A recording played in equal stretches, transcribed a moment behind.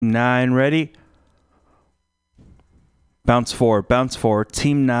9 ready. Bounce 4, bounce 4.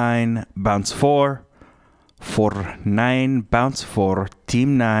 Team 9, bounce 4. 4, 9, bounce 4.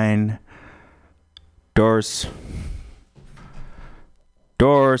 Team 9. Doors.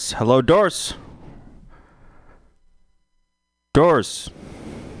 Doors. Hello, doors. Doors.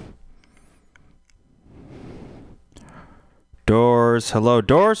 Doors. Hello,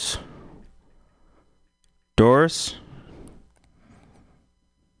 doors. Doors.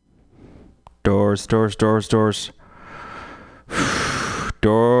 Doors, doors, doors, doors.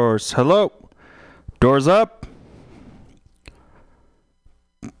 Doors. Hello. Doors up.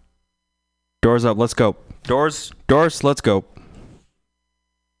 Doors up. Let's go. Doors. Doors. Let's go.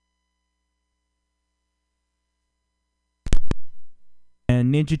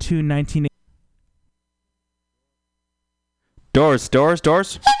 And Ninja 2 19. Doors. Doors.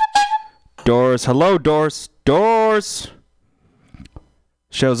 Doors. Doors. Hello, doors. Doors.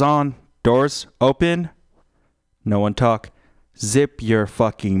 Show's on. Doors open. No one talk. Zip your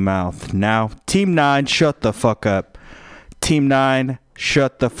fucking mouth. Now, Team 9, shut the fuck up. Team 9,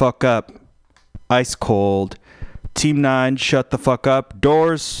 shut the fuck up. Ice cold. Team 9, shut the fuck up.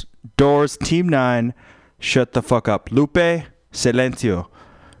 Doors. Doors. Team 9, shut the fuck up. Lupe, silencio.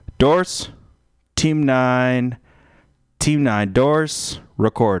 Doors. Team 9. Team 9. Doors.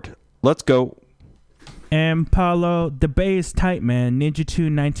 Record. Let's go. And Paulo, the Bay is tight, man. Ninja 2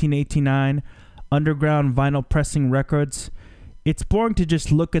 1989, underground vinyl pressing records. It's boring to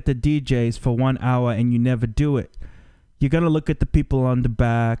just look at the DJs for 1 hour and you never do it. You're going to look at the people on the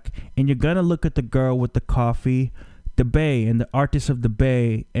back, and you're going to look at the girl with the coffee, the Bay and the artist of the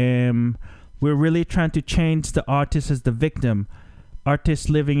Bay. And we're really trying to change the artist as the victim. Artists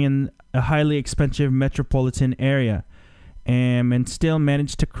living in a highly expensive metropolitan area and still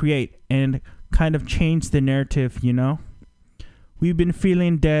manage to create and kind of change the narrative, you know? We've been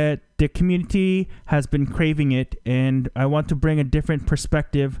feeling that the community has been craving it, and I want to bring a different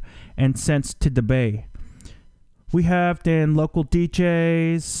perspective and sense to the Bay. We have then local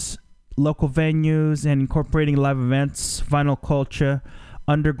DJs, local venues, and incorporating live events, vinyl culture,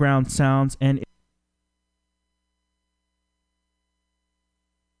 underground sounds, and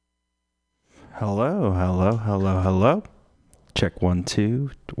Hello, hello, hello, hello. Check 1, 2.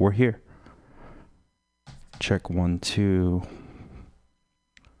 We're here. Check 1, 2.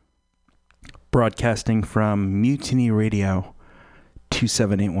 Broadcasting from Mutiny Radio,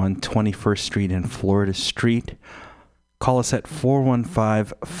 2781 21st Street and Florida Street. Call us at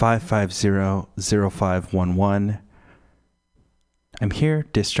 415-550-0511. I'm here,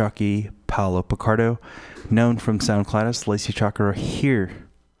 disc jockey Paolo Picardo, known from SoundCloud as Lacey Chakra, here.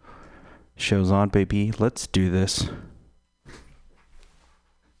 Show's on, baby. Let's do this.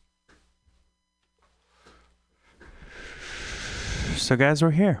 So, guys,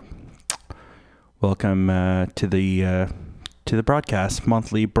 we're here. Welcome to the broadcast,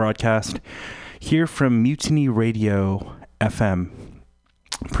 monthly broadcast here from Mutiny Radio FM.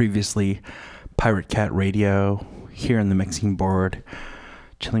 Previously, Pirate Cat Radio. Here on the mixing board,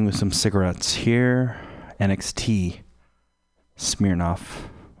 chilling with some cigarettes. Here, NXT, Smirnoff,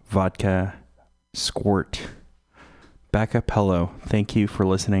 vodka, squirt, backup. Hello. Thank you for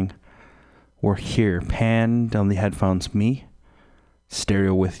listening. We're here. Panned on the headphones. Me.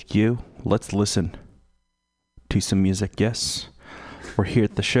 Stereo with you. Let's listen to some music. Yes, we're here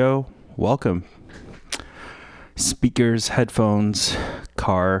at the show. Welcome. Speakers, headphones,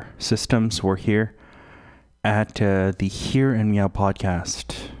 car systems. We're here at the Here and Meow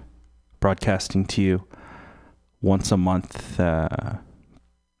podcast, broadcasting to you once a month, 8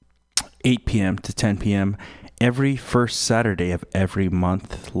 p.m. to 10 p.m. every first Saturday of every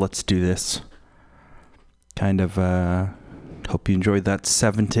month. Let's do this. Kind of, hope you enjoyed that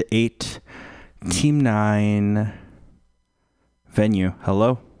 7 to 8 Team 9 venue.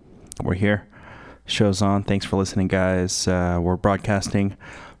 Hello, we're here. Show's on. Thanks for listening, guys. We're broadcasting,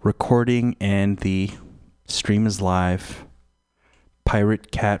 recording, and the stream is live.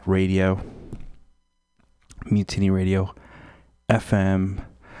 Pirate Cat Radio, Mutiny Radio FM,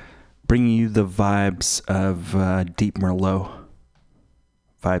 bringing you the vibes of Deep Merlot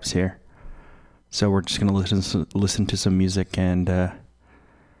vibes here. So we're just going to listen to some music and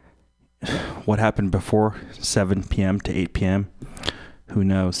what happened before 7 p.m. to 8 p.m. Who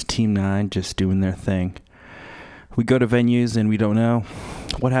knows? Team 9 just doing their thing. We go to venues and we don't know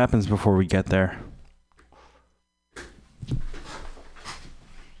what happens before we get there.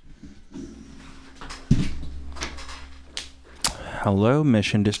 Hello,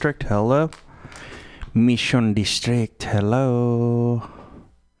 Mission District. Hello. Mission District. Hello.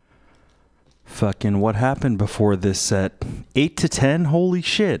 Fucking what happened before this set? 8 to 10? Holy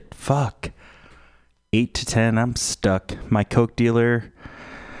shit. Fuck. 8 to 10, I'm stuck. My coke dealer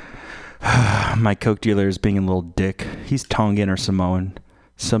is being a little dick. He's Tongan or Samoan.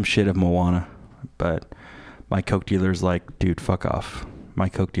 Some shit of Moana. But my coke dealer's like, dude, fuck off. My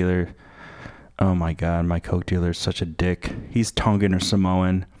coke dealer, oh my god, my coke dealer is such a dick. He's Tongan or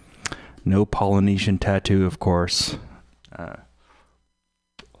Samoan. No Polynesian tattoo, of course.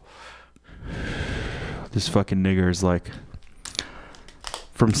 This fucking nigger is like,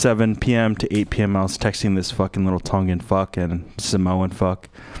 from 7 p.m. to 8 p.m. I was texting this fucking little Tongan fuck and Samoan fuck.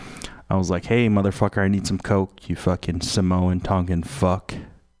 I was like, hey, motherfucker, I need some coke, you fucking Samoan Tongan fuck.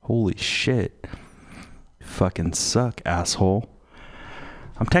 Holy shit. You fucking suck, asshole.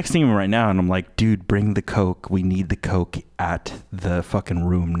 I'm texting him right now and I'm like, dude, bring the coke. We need the coke at the fucking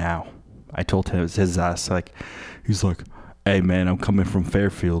room now. I told him, his ass, like, he's like, hey, man, I'm coming from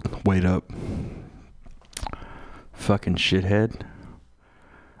Fairfield. Wait up. Fucking shithead.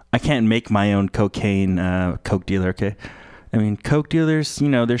 I can't make my own cocaine coke dealer, okay? I mean, coke dealers, you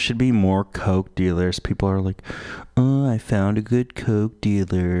know, there should be more coke dealers. People are like, oh, I found a good coke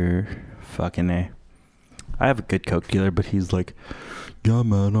dealer. Fucking A. I have a good coke dealer, but he's like, yeah,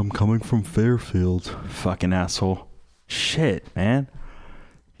 man, I'm coming from Fairfield. Fucking asshole. Shit, man.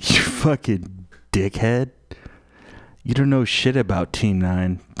 You fucking dickhead. You don't know shit about Team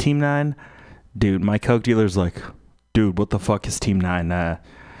 9. Team 9? Dude, my coke dealer's like, dude, what the fuck is Team 9? I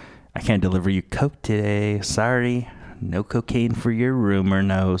can't deliver you coke today. Sorry. No cocaine for your rumor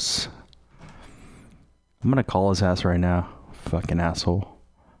nose. I'm gonna call his ass right now. Fucking asshole.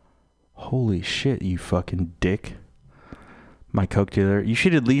 Holy shit, you fucking dick. My coke dealer. You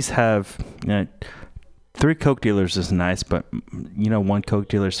should at least have... 3 coke dealers is nice, but, you know, 1 coke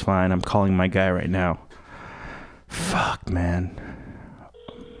dealer's fine. I'm calling my guy right now. Fuck, man.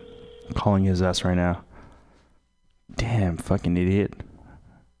 I'm calling his ass right now. Damn, fucking idiot.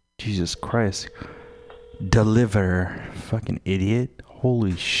 Jesus Christ. Deliver. Fucking idiot.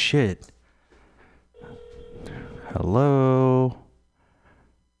 Holy shit. Hello?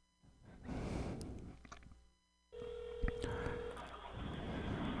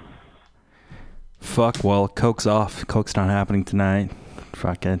 Fuck, well, Coke's off. Coke's not happening tonight.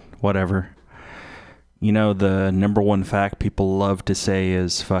 Fuck it. Whatever. You know, the number one fact people love to say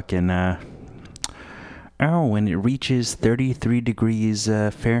is fucking, oh, when it reaches 33 degrees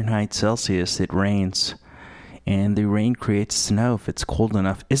Fahrenheit Celsius, it rains. And the rain creates snow if it's cold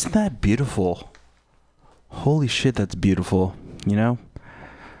enough. Isn't that beautiful? Holy shit, that's beautiful. You know?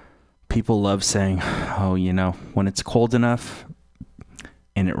 People love saying, oh, you know, when it's cold enough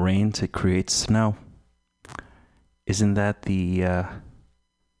and it rains, it creates snow. Isn't that the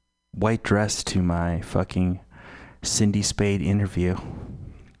white dress to my fucking Cindy Spade interview?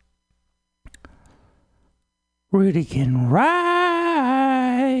 Rudy can Reich.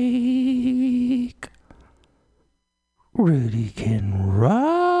 Rudy can Reich.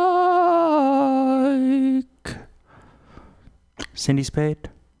 Cindy Spade.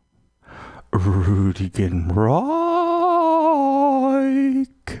 Rudy can Reich.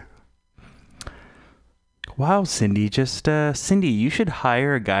 Wow, Cindy, Cindy, you should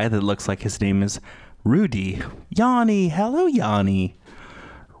hire a guy that looks like his name is Rudy. Yanni, hello, Yanni.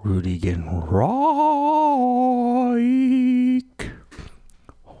 Rudy can Reich.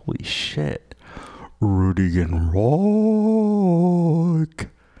 Holy shit. Rudy can Reich.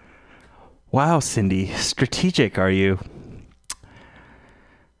 Wow, Cindy, strategic are you?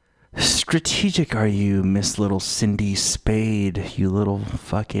 Strategic are you, Miss Little Cindy Spade? You little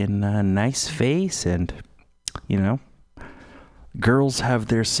fucking nice face, and, you know, girls have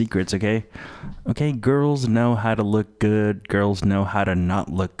their secrets, okay? Okay, girls know how to look good. Girls know how to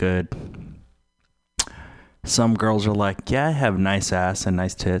not look good. Some girls are like, yeah, I have nice ass and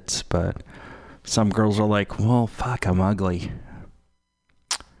nice tits, but some girls are like, well, fuck, I'm ugly.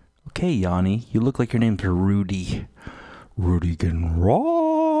 Okay, Yanni, you look like your name's Rudy. Rudy can Reich.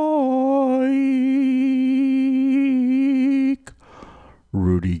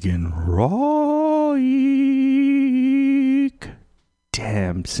 Rudy can Reich.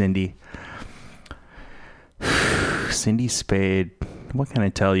 Damn, Cindy. Cindy Spade. What can I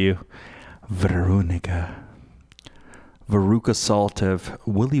tell you? Veruca Salt of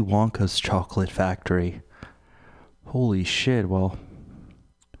Willy Wonka's Chocolate Factory. Holy shit, well.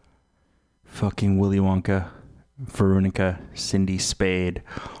 Fucking Willy Wonka. Veruca, Cindy Spade,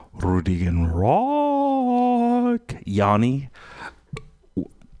 Rudy and Rock, Yanni.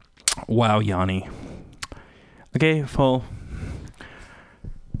 Wow, Yanni. Okay, well,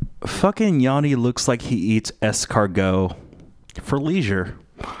 fucking Yanni looks like he eats escargot for leisure.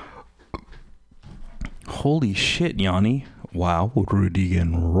 Holy shit, Yanni. Wow, Rudy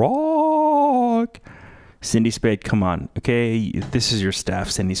and Rock. Cindy Spade, come on. Okay, this is your staff,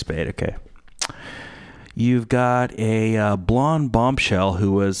 Cindy Spade, okay. You've got a blonde bombshell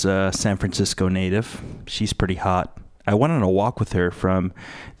who was a San Francisco native. She's pretty hot. I went on a walk with her from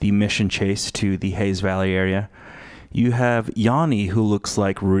the Mission Chase to the Hayes Valley area. You have Yanni,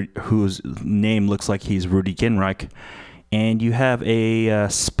 whose name looks like he's Rudy Ginreich. And you have a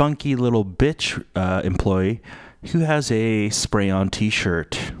spunky little bitch employee who has a spray-on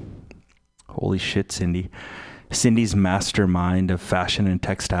t-shirt. Holy shit, Cindy. Cindy's mastermind of fashion and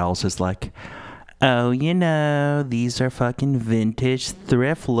textiles is like, oh, these are fucking vintage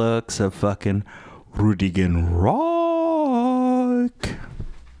thrift looks of fucking Rudigen Rock.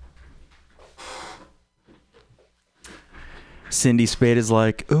 Cindy Spade is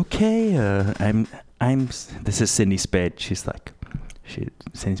like, okay, this is Cindy Spade.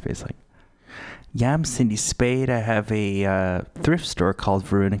 Cindy Spade's like, yeah, I'm Cindy Spade. I have a thrift store called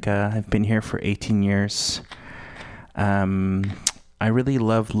Veronica. I've been here for 18 years. I really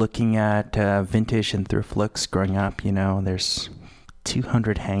loved looking at vintage and thrift looks growing up. There's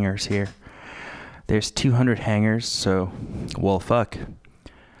 200 hangers here. There's 200 hangers, so, well, fuck.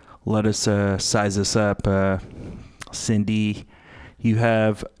 Let us size this up. Cindy, you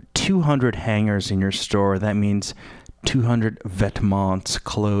have 200 hangers in your store. That means 200 vêtements,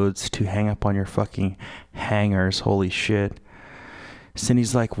 clothes to hang up on your fucking hangers. Holy shit.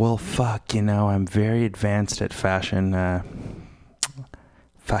 Cindy's like, well, fuck, I'm very advanced at fashion.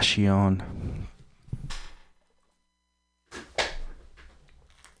 Fashion.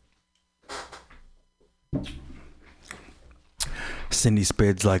 Cindy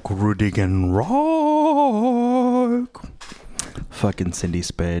Spade's like, Rudigen Rock. Fucking Cindy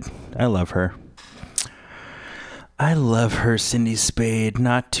Spade. I love her. Cindy Spade.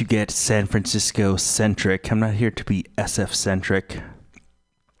 Not to get San Francisco centric. I'm not here to be SF centric.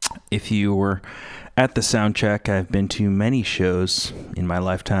 If you were at the sound check, I've been to many shows in my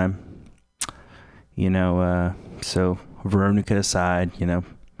lifetime. So Veronica aside,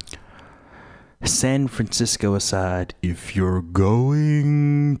 San Francisco aside, if you're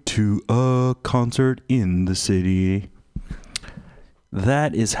going to a concert in the city,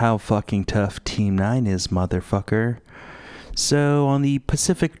 that is how fucking tough Team 9 is, motherfucker. So on the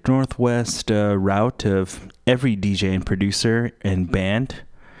Pacific Northwest route of every DJ and producer and band,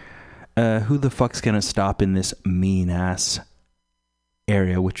 who the fuck's gonna stop in this mean-ass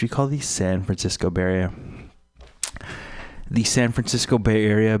area, which we call the San Francisco Bay Area? The San Francisco Bay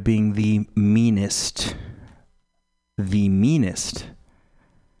Area being the meanest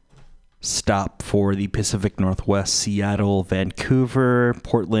stop for the Pacific Northwest: Seattle, Vancouver,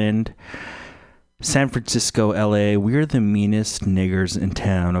 Portland, San Francisco, LA. We're the meanest niggers in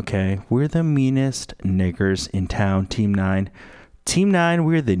town, okay? We're the meanest niggers in town, Team 9. Team 9,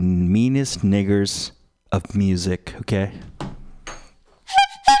 we're the meanest niggers of music, okay?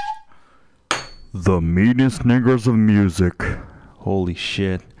 The meanest niggers of music. Holy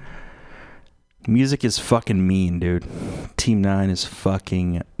shit. Music is fucking mean, dude. Team 9 is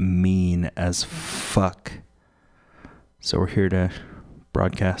fucking mean as fuck. So we're here to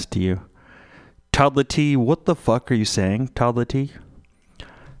broadcast to you. Toddler T, what the fuck are you saying, Toddler T?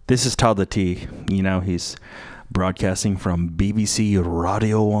 This is Toddler T. He's broadcasting from BBC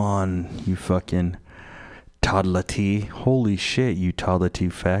Radio 1. You fucking Toddler T. Holy shit, you Toddler T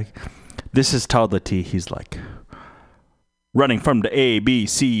fag. This is Toddler T. He's like, running from the A, B,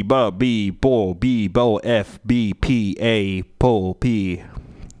 C, B, Bo, B, Bo, F, B, P, A, Po, P.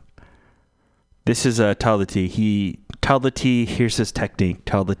 This is Toddler T. Toddler T, here's his technique.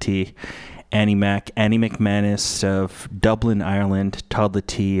 Toddler T, Annie McManus of Dublin, Ireland. Toddler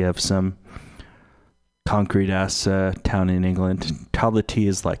T of some concrete-ass town in England. Toddler T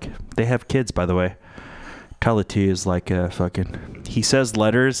is like, they have kids, by the way. Toddler T is like fucking, he says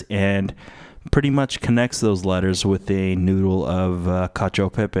letters and pretty much connects those letters with a noodle of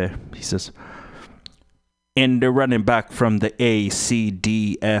cacio pepe. He says, and they're running back from the A, C,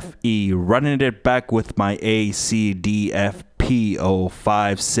 D, F, E, running it back with my A, C, D, F, P, O,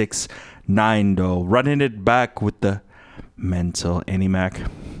 5, 6, 9, do, running it back with the mental Annie Mac.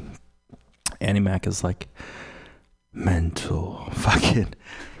 Annie Mac is like mental. Fucking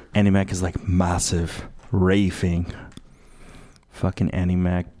Annie Mac is like massive. Raving. Fucking Annie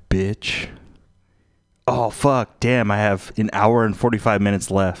Mac, bitch. Oh, fuck. Damn, I have an hour and 45 minutes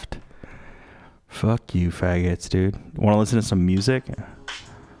left. Fuck you, faggots, dude. Want to listen to some music?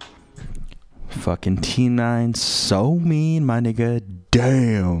 Fucking Team 9, so mean, my nigga.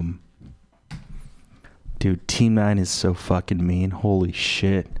 Damn. Dude, Team 9 is so fucking mean. Holy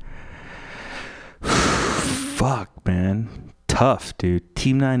shit. fuck, man. Tough, dude.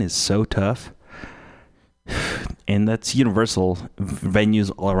 Team 9 is so tough. And that's universal.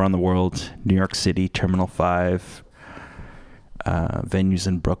 Venues all around the world. New York City, Terminal 5, venues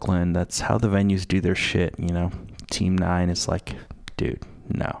in Brooklyn. That's how the venues do their shit, you know. Team 9 is like, dude,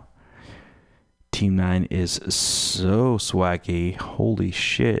 no. Team 9 is so swaggy. Holy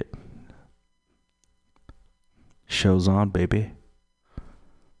shit. Show's on, baby.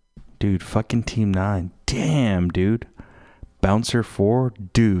 Dude, fucking Team 9. Damn, dude. Bouncer 4,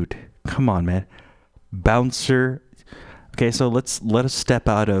 dude. Come on, man. Bouncer. Okay, so let us step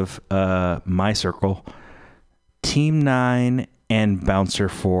out of my circle. Team 9 and Bouncer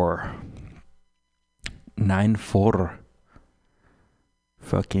 4. 9-4.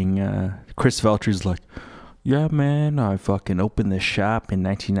 Fucking Chris Veltry's like, yeah, man, I fucking opened this shop in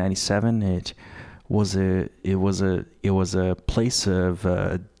 1997. It was a place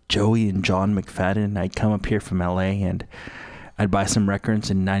of Joey and John McFadden. I'd come up here from LA and I'd buy some records.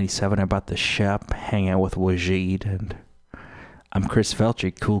 In 97, I bought the shop, hang out with Wajid, and I'm Chris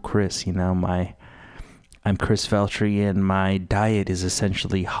Veltry, cool Chris, you know. I'm Chris Veltry, and my diet is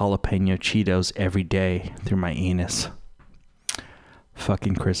essentially jalapeno Cheetos every day through my anus.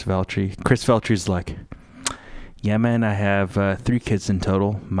 Fucking Chris Veltry. Chris Veltry's like, yeah, man, I have 3 kids in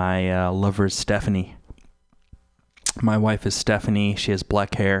total. My lover is Stephanie. My wife is Stephanie. She has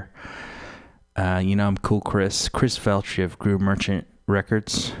black hair. You know, I'm cool Chris. Chris Veltry of Groove Merchant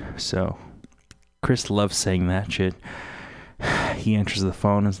Records. So, Chris loves saying that shit. He answers the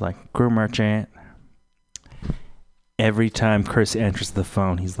phone and is like, Groove Merchant. Every time Chris answers the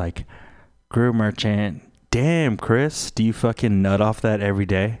phone, he's like, Groove Merchant. Damn, Chris, do you fucking nut off that every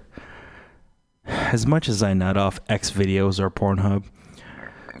day? As much as I nut off X videos or Pornhub,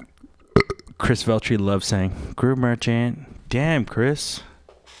 Chris Veltry loves saying, Groove Merchant. Damn, Chris.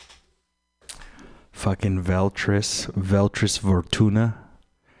 Fucking Veltris Fortuna.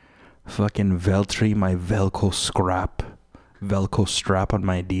 Fucking Veltry, my Velcro strap on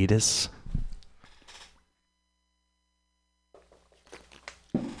my Adidas.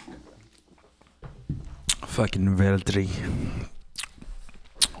 Fucking Veltry.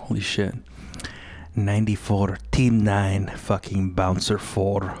 Holy shit. 94, Team 9, fucking Bouncer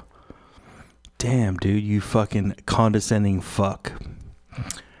 4. Damn, dude, you fucking condescending fuck.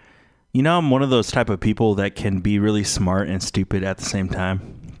 You know, I'm one of those type of people that can be really smart and stupid at the same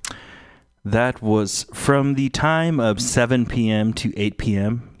time. That was from the time of 7 p.m. to 8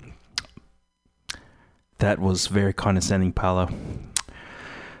 p.m. That was very condescending, Paolo.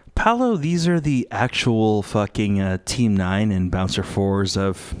 Paolo, these are the actual fucking Team 9 and Bouncer 4s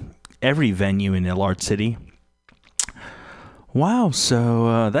of every venue in a large city. Wow,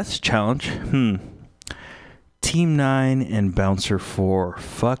 so that's a challenge. Team 9 and Bouncer 4.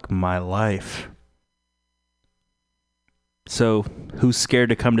 Fuck my life. So, who's scared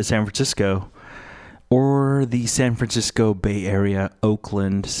to come to San Francisco? Or the San Francisco Bay Area,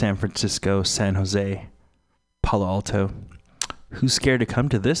 Oakland, San Francisco, San Jose, Palo Alto? Who's scared to come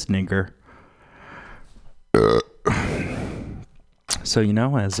to this nigger? So, you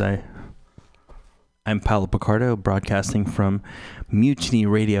know, I'm Paolo Picardo, broadcasting from Mutiny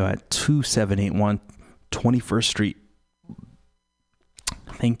Radio at 2781 21st Street.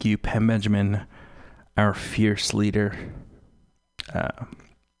 Thank you, Pam Benjamin, our fierce leader.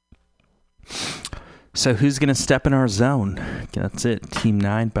 So who's going to step in our zone? That's it. Team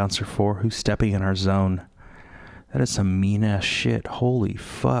 9, Bouncer 4. Who's stepping in our zone? That is some mean-ass shit. Holy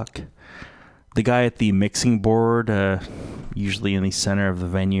fuck. The guy at the mixing board, usually in the center of the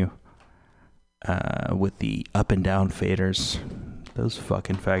venue, with the up and down faders. Those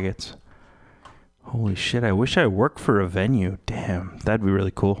fucking faggots. Holy shit, I wish I worked for a venue. Damn, that'd be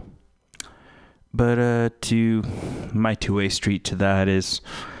really cool. But to my two-way street to that is,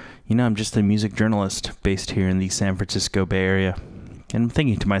 you know, I'm just a music journalist based here in the San Francisco Bay Area. And I'm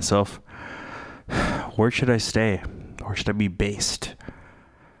thinking to myself, where should I stay? Where should I be based?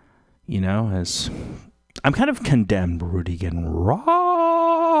 You know, as I'm kind of condemned. Rudigan Rock.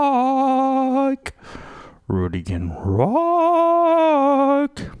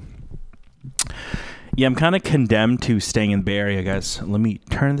 Yeah, I'm kind of condemned to staying in the Bay Area, guys. Let me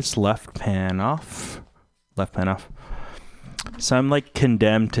turn this left pan off. So I'm like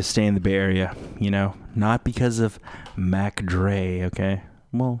condemned to stay in the Bay Area, you know, not because of Mac Dre, okay?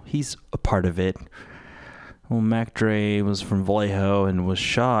 Well, he's a part of it. Well, Mac Dre was from Vallejo and was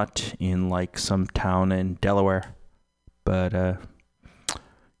shot in like some town in Delaware. But,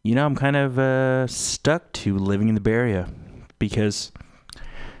 you know, I'm kind of stuck to living in the Bay Area because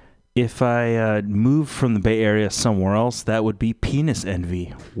if I move from the Bay Area somewhere else, that would be penis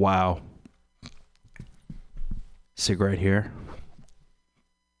envy. Wow. cigarette here.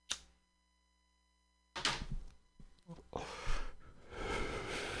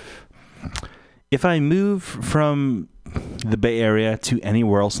 If I move from the Bay Area to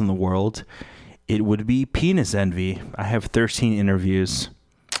anywhere else in the world, it would be penis envy. I have 13 interviews,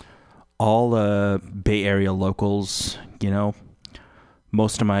 all Bay Area locals. You know,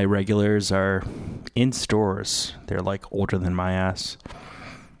 most of my regulars are in stores. They're like older than my ass.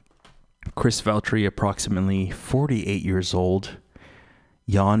 Chris Veltri, approximately 48 years old.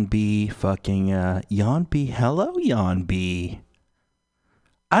 Jan B, fucking Jan B. Hello, Jan B.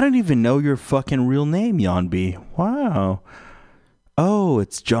 I don't even know your fucking real name, Jan B. Wow. Oh,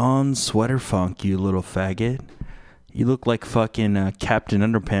 it's John Sweaterfunk, you little faggot. You look like fucking Captain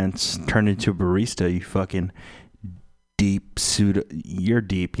Underpants turned into a barista, you fucking deep suit. You're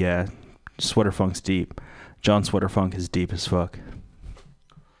deep, yeah. Sweaterfunk's deep. John Sweaterfunk is deep as fuck.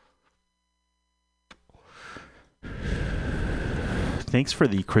 Thanks for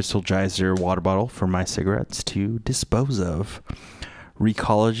the Crystal Geyser water bottle for my cigarettes to dispose of.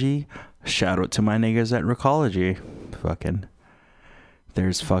 Recology, shout out to my niggas at Recology. Fucking,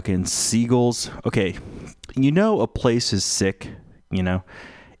 there's fucking seagulls. Okay, you know a place is sick, you know,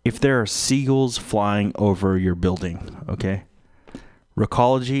 if there are seagulls flying over your building, okay?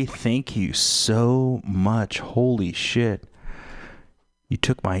 Recology, thank you so much. Holy shit. You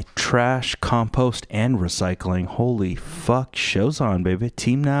took my trash, compost, and recycling. Holy fuck, show's on, baby.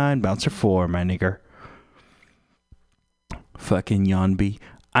 Team 9, Bouncer 4, my nigger. Fucking Yonby.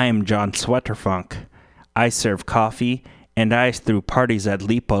 I am John Sweaterfunk. I serve coffee, and I threw parties at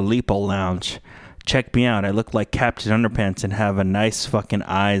Lipo Lounge. Check me out. I look like Captain Underpants and have a nice fucking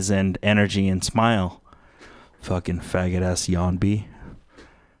eyes and energy and smile. Fucking faggot ass Yonby.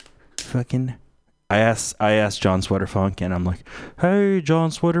 Fucking. I asked John Sweaterfunk, and I'm like, hey,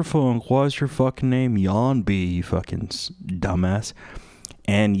 John Sweaterfunk, why's your fucking name Yonby, you fucking dumbass?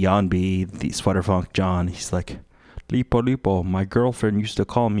 And Yonby, the Sweaterfunk John, he's like, Lipo, my girlfriend used to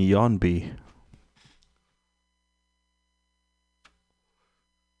call me Yonby.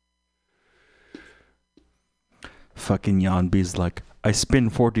 Fucking Yonby's like, I spin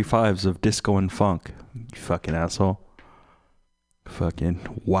 45s of disco and funk. You fucking asshole.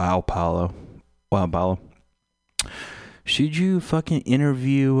 Fucking wow, Paolo. Wow, Paolo. Should you fucking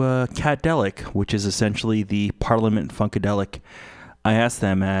interview Catdelic, which is essentially the Parliament Funkadelic? I asked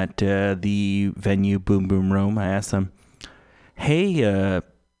them at the venue Boom Boom Room. I asked them, hey,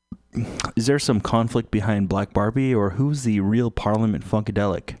 is there some conflict behind Black Barbie, or who's the real Parliament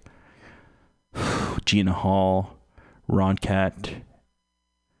Funkadelic? Gina Hall, Ron Cat,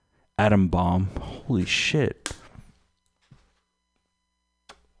 Adam Bomb. Holy shit.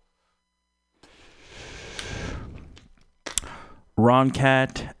 Ron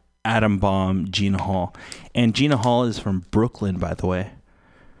Cat, Adam Bomb, Gina Hall. And Gina Hall is from Brooklyn, by the way.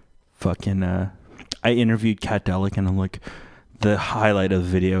 Fucking, I interviewed Catdelic, and I'm like, the highlight of the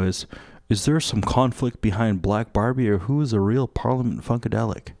video is there some conflict behind Black Barbie, or who is a real Parliament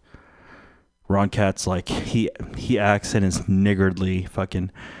Funkadelic? Ron Cat's like, he acts in his niggardly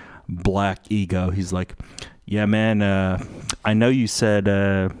fucking black ego. He's like, yeah, man, I know you said,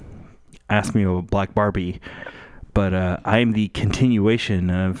 ask me about Black Barbie, but I am the continuation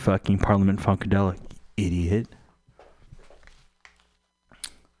of fucking Parliament Funkadelic, idiot.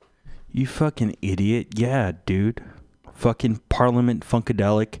 You fucking idiot. Yeah, dude. Fucking Parliament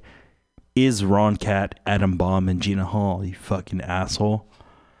Funkadelic is Ron Cat, Adam Bomb, and Gina Hall, you fucking asshole.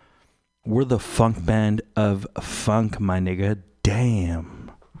 We're the funk band of funk, my nigga.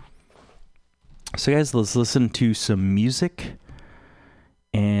 Damn. So, guys, let's listen to some music.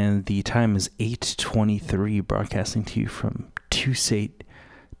 And the time is 8:23, broadcasting to you from Tuesate.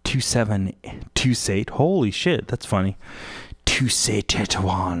 Holy shit, that's funny. Tuesate,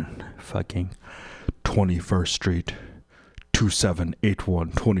 Tetuan. Fucking 21st Street.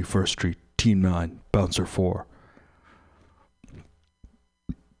 2781 21st Street. Team 9, Bouncer 4.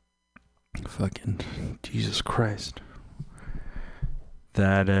 Fucking Jesus Christ.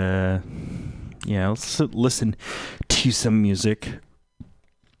 That, yeah, let's listen to some music.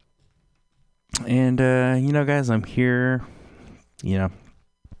 And, you know, guys, I'm here, you know,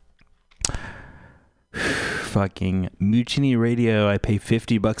 fucking MutinyRadio. I pay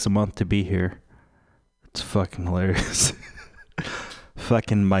 $50 a month to be here. It's fucking hilarious.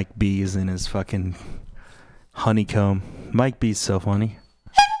 Fucking Mike B's in his fucking honeycomb. Mike B's so funny.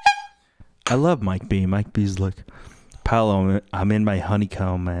 I love Mike B. Mike B's like, Paolo, I'm in my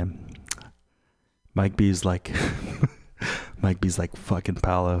honeycomb, man. Mike B's like, Mike B's like, fucking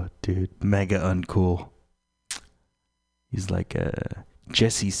Paolo, dude, mega uncool. He's like,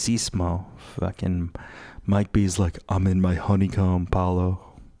 Jesse Sismo, fucking Mike B's like, I'm in my honeycomb,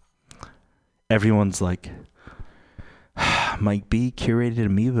 Paulo. Everyone's like, Mike B curated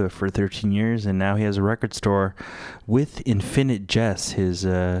Amoeba for 13 years, and now he has a record store with Infinite Jess, his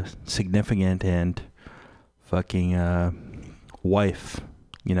significant and fucking wife.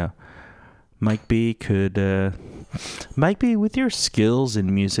 You know, Mike B could... Mike B, with your skills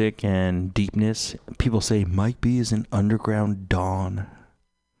in music and deepness, people say Mike B is an underground don.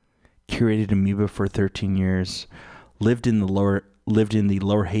 Curated Amoeba for 13 years, lived in the Lower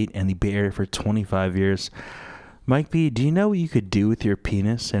Haight and the Bay Area for 25 years. Mike B, do you know what you could do with your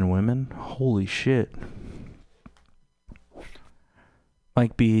penis and women? Holy shit.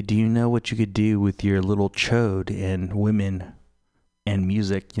 Mike B, do you know what you could do with your little chode and women and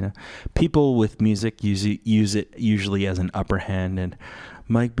music? You know, people with music use it usually as an upper hand, and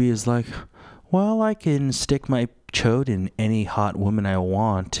Mike B is like, well, I can stick my chode in any hot woman I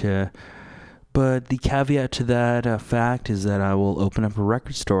want, but the caveat to that fact is that I will open up a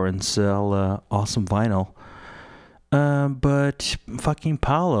record store and sell awesome vinyl. But fucking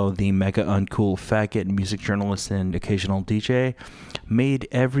Paulo, the mega uncool faggot music journalist and occasional DJ, made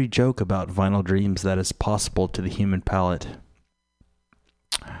every joke about vinyl dreams that is possible to the human palate.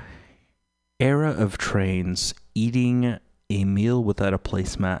 Era of trains, eating a meal without a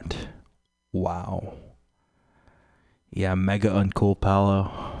placemat. Wow. Yeah, mega uncool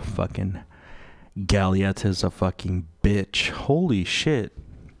Paulo. Fucking Gallieta's a fucking bitch. Holy shit.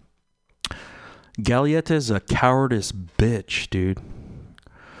 Gallieta's a cowardice bitch, dude.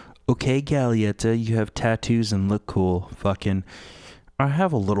 Okay, Gallieta, you have tattoos and look cool. Fucking, I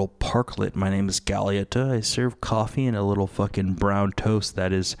have a little parklet. My name is Gallieta. I serve coffee and a little fucking brown toast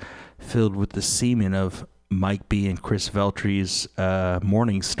that is filled with the semen of Mike B and Chris Veltry's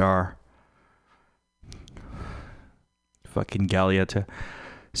Morning Star. Fucking Gallieta.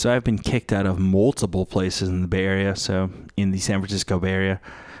 So I've been kicked out of multiple places in the Bay Area. So in the San Francisco Bay Area,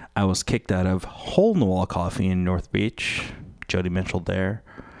 I was kicked out of Hole in the Wall Coffee in North Beach. Jody Mitchell there.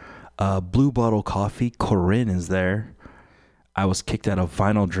 Blue Bottle Coffee, Corinne is there. I was kicked out of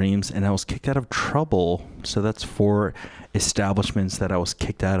Vinyl Dreams, and I was kicked out of Trouble. So that's 4 establishments that I was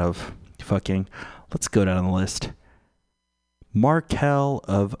kicked out of. Fucking, let's go down the list. Markel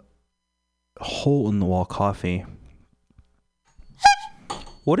of Hole in the Wall Coffee.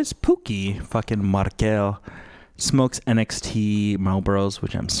 What is Pookie? Fucking Markel. Smokes NXT Marlboros,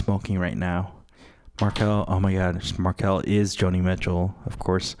 which I'm smoking right now. Markel, oh my god, Markel is Joni Mitchell, of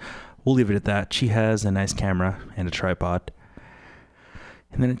course. We'll leave it at that. She has a nice camera and a tripod.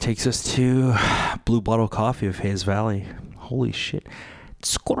 And then it takes us to Blue Bottle Coffee of Hayes Valley. Holy shit.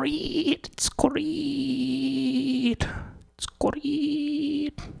 It's great. It's great. It's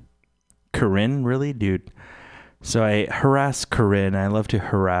great. Corinne, really? Dude. So I harass Corinne. I love to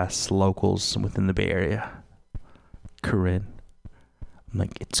harass locals within the Bay Area. Corinne. I'm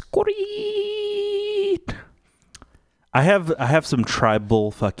like, it's great. I have some tribal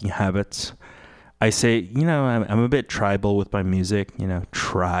fucking habits. I say, you know, I'm a bit tribal with my music. You know,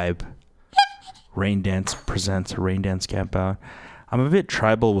 tribe. Rain Dance presents a Rain Dance Camp out. I'm a bit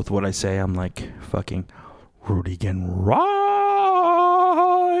tribal with what I say. I'm like, fucking Rudigen Reich.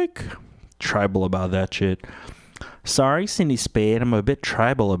 Tribal about that shit. Sorry, Cindy Spade, I'm a bit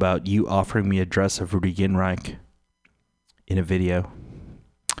tribal about you offering me a dress of Rudy Ginreich in a video,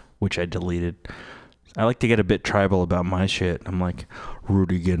 which I deleted. I like to get a bit tribal about my shit. I'm like,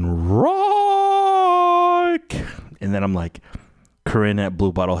 Rudy Ginreich! And then I'm like, Corinne at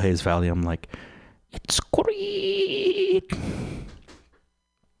Blue Bottle Hayes Valley, I'm like, it's great!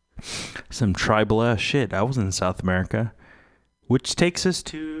 Some tribal ass shit. I was in South America. Which takes us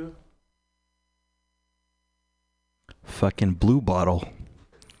to fucking Blue Bottle.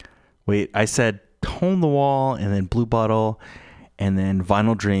 Wait, I said Hole in the Wall and then Blue Bottle and then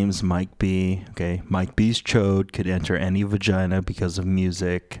Vinyl Dreams, Mike B. Okay, Mike B's chode could enter any vagina because of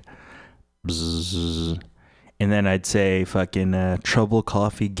music. Bzzz. And then I'd say fucking Trouble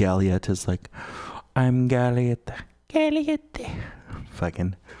Coffee Gallieta's like, I'm Gallieta. Gallieta.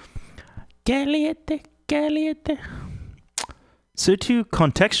 Fucking Gallieta. Gallieta. So to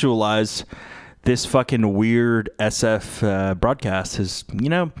contextualize this fucking weird SF broadcast is, you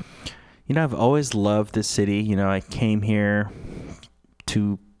know, I've always loved this city. You know, I came here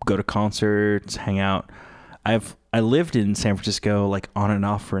to go to concerts, hang out. I lived in San Francisco like on and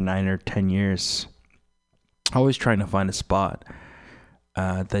off for 9 or 10 years. Always trying to find a spot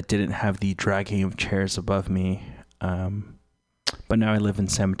that didn't have the dragging of chairs above me. But now I live in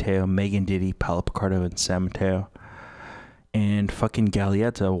San Mateo, Megan Diddy, Paolo Picardo in San Mateo. And fucking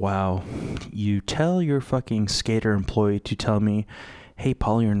Gallieta, wow. You tell your fucking skater employee to tell me, hey,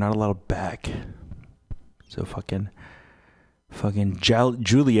 Paul, you're not allowed back. So fucking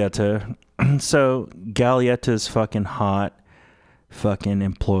Julieta. So Galietta's fucking hot fucking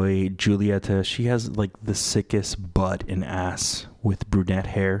employee. Julieta, she has like the sickest butt and ass with brunette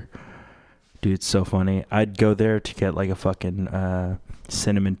hair. Dude, it's so funny. I'd go there to get like a fucking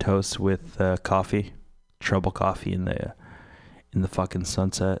cinnamon toast with coffee, trouble coffee in the fucking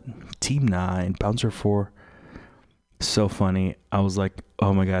sunset. Team 9, Bouncer 4. So funny. I was like,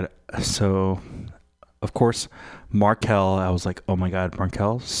 oh my god. So of course Markel, I was like, oh my god,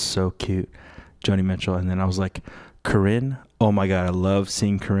 Markel, so cute. Joni Mitchell. And then I was like, Corinne, oh my god, I love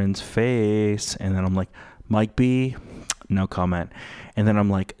seeing Corinne's face. And then I'm like, Mike B, no comment. And then I'm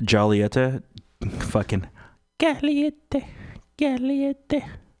like, Jolieta, fucking Galliette,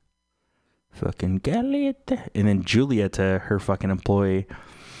 fucking Galliette. And then Julieta, her fucking employee,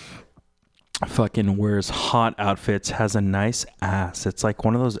 fucking wears hot outfits, has a nice ass. It's like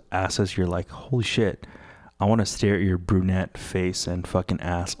one of those asses you're like, holy shit, I want to stare at your brunette face and fucking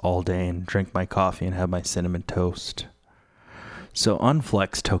ass all day and drink my coffee and have my cinnamon toast. So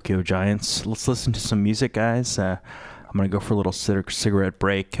unflex, Tokyo Giants. Let's listen to some music, guys. I'm going to go for a little cigarette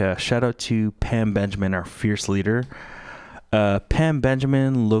break. Shout out to Pam Benjamin, our fierce leader. Pam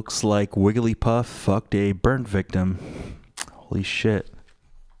Benjamin looks like Wigglypuff fucked a burnt victim. Holy shit.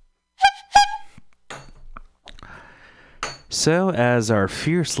 So, as our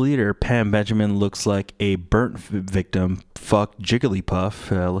fierce leader, Pam Benjamin looks like a burnt victim, fuck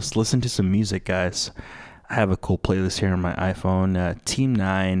Jigglypuff. Let's listen to some music, guys. I have a cool playlist here on my iPhone. Team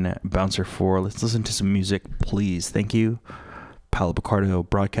 9, Bouncer 4. Let's listen to some music, please. Thank you. Paolo Picardo,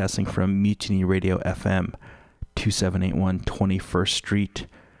 broadcasting from Mutiny Radio FM, 2781 21st Street.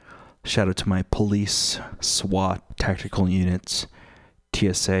 Shout out to my police, SWAT, tactical units,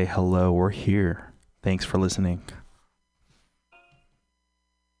 TSA, hello, we're here. Thanks for listening.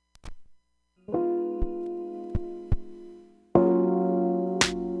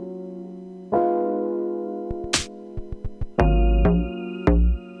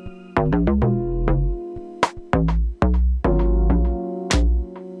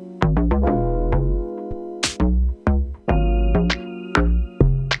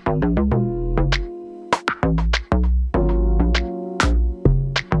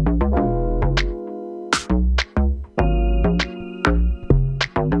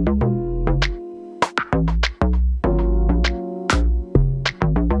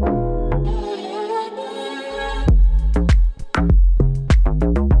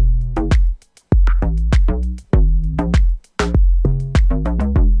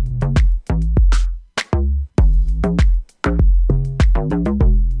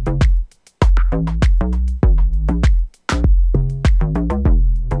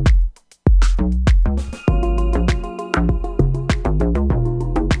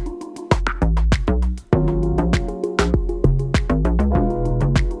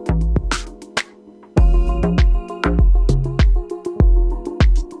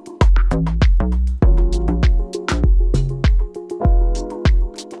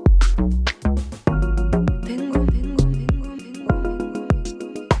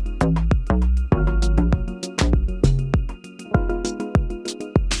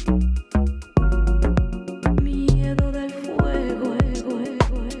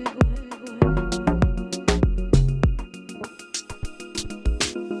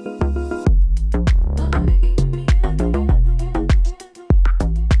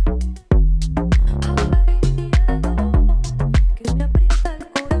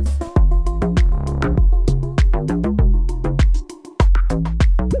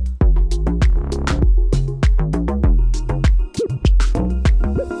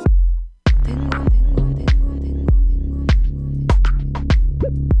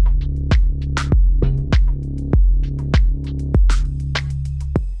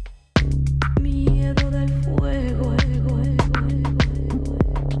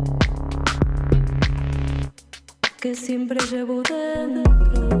 que siempre llevo dentro.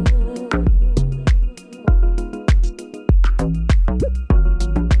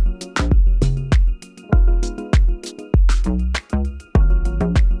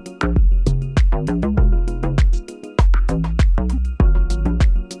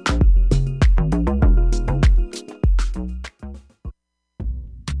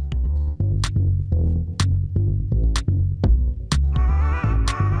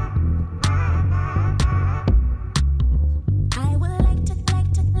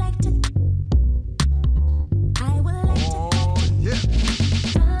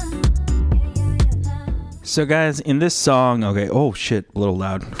 So guys, in this song, okay, oh shit, a little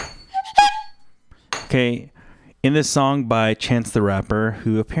loud. Okay, In this song by Chance the Rapper,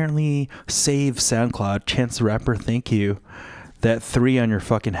 who apparently saved SoundCloud, Chance the Rapper, thank you. That 3 on your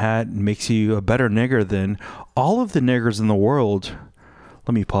fucking hat makes you a better nigger than all of the niggers in the world.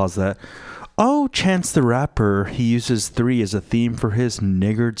 Let me pause that. Oh, Chance the Rapper, he uses 3 as a theme for his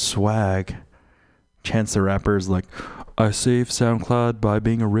niggered swag. Chance the Rapper is like, I saved SoundCloud by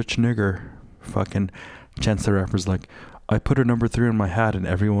being a rich nigger. Fucking Chance the Rapper's like, I put a number 3 on my hat and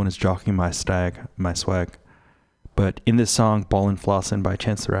everyone is jocking my swag. But in this song, Ballin' Flossin' by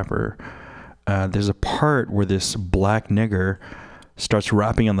Chance the Rapper, there's a part where this black nigger starts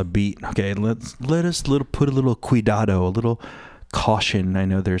rapping on the beat. Okay, let us put a little cuidado, a little caution. I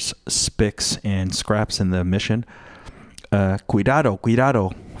know there's spics and scraps in the mission. Cuidado.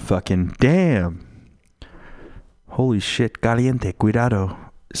 Fucking damn. Holy shit, caliente, cuidado.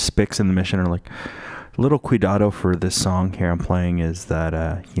 Spics in the mission are like, little cuidado for this song here I'm playing is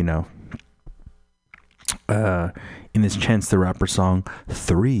that, in this Chance the Rapper song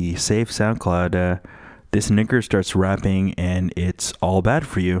 3, Save SoundCloud, this nigger starts rapping and it's all bad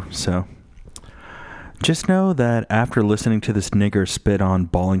for you. So just know that after listening to this nigger spit on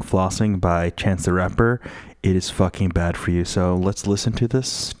Balling Flossing by Chance the Rapper, it is fucking bad for you. So let's listen to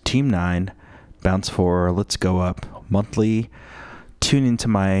this. Team 9, Bounce 4, let's go up. Monthly, tune into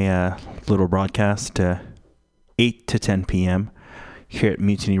my little broadcast 8 to 10 p.m. here at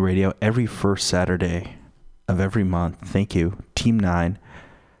Mutiny Radio every first Saturday of every month. Thank you. Team 9,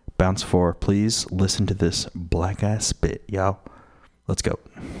 Bounce 4. Please listen to this black ass spit, y'all. Let's go.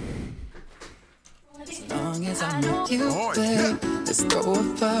 As long as I'm with you, babe, let's throw a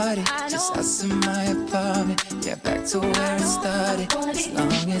party. Just us in my apartment, yeah, back to where it started. As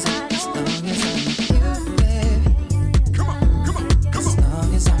long as I'm with you, babe. Come on. As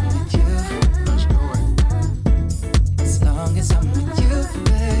long as I'm with you, let's do it. As long as I'm with you,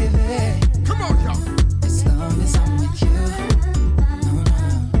 baby. Come on, y'all. As long as I'm with you, no.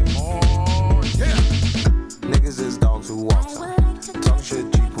 Oh, yeah. Niggas is dogs who walk some. Talk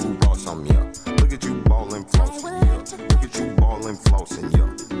shit, cheap who brought some, yeah. Look at you ballin' flossing, yeah. Look at you ballin' flossing, yeah.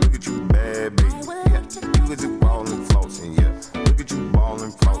 Look at you bad baby, yeah. Look at you ballin' flossing, yeah. Look at you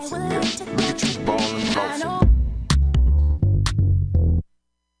ballin' flossing, yeah. Look at you ballin' flossing.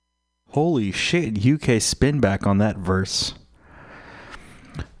 Holy shit, UK spin back on that verse.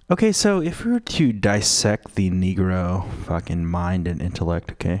 Okay, so if we were to dissect the Negro fucking mind and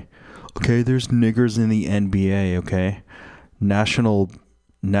intellect, okay, there's niggers in the NBA, okay, National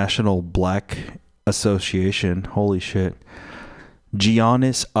Black Association, holy shit,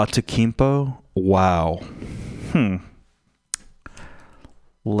 Giannis Antetokounmpo, wow,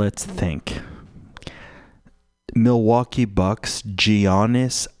 let's think. Milwaukee Bucks,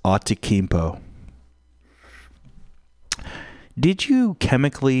 Giannis Antetokounmpo. Did you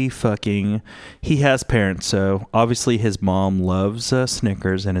chemically fucking... He has parents, so obviously his mom loves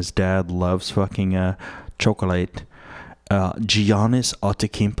Snickers and his dad loves fucking chocolate. Giannis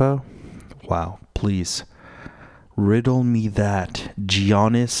Antetokounmpo? Wow, please. Riddle me that.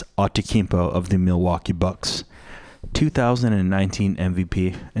 Giannis Antetokounmpo of the Milwaukee Bucks. 2019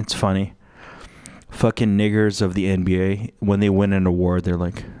 MVP. It's funny. Fucking niggers of the NBA, when they win an award, they're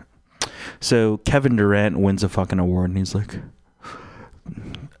like... So Kevin Durant wins a fucking award and he's like...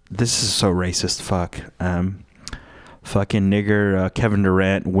 This is so racist, fuck. Fucking nigger Kevin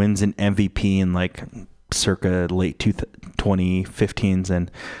Durant wins an MVP in like circa late 2015s,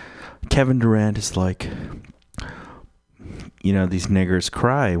 and Kevin Durant is like, you know, these niggers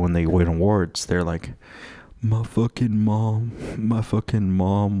cry when they win awards. They're like, my fucking mom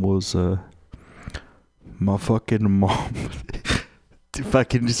was my fucking mom.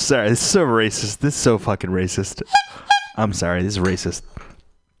 Fucking sorry, this is so racist. This is so fucking racist. I'm sorry, this is racist.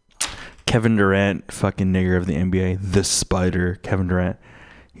 Kevin Durant, fucking nigger of the NBA, the Spider, Kevin Durant.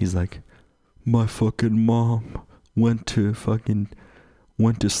 He's like, my fucking mom went to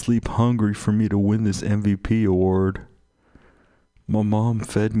sleep hungry for me to win this MVP award. My mom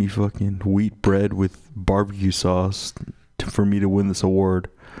fed me fucking wheat bread with barbecue sauce for me to win this award.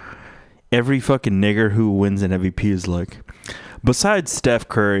 Every fucking nigger who wins an MVP is like, besides Steph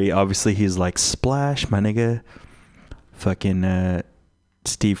Curry, obviously he's like, splash, my nigga. Fucking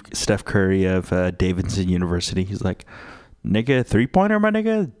Steph Curry of Davidson University. He's like, nigga, 3-pointer, my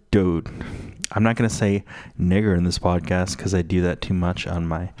nigga? Dude, I'm not going to say nigger in this podcast because I do that too much on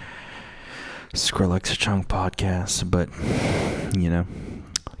my Skrillex Chung podcast. But, you know,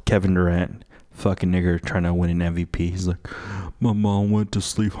 Kevin Durant, fucking nigger trying to win an MVP. He's like, my mom went to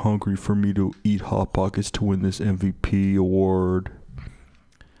sleep hungry for me to eat Hot Pockets to win this MVP award.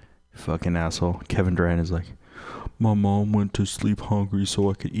 Fucking asshole. Kevin Durant is like, my mom went to sleep hungry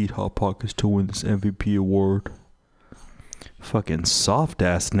so I could eat Hot Pockets to win this MVP award. Fucking soft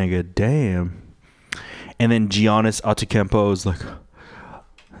ass nigga, damn. And then Giannis Antetokounmpo is like,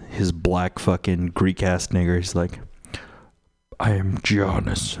 his black fucking Greek ass nigger. He's like, I am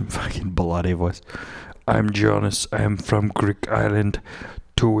Giannis. Fucking Balade voice. I'm Giannis. I am from Greek island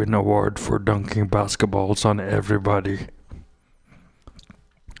to win award for dunking basketballs on everybody.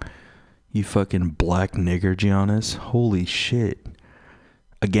 You fucking black nigger, Giannis. Holy shit.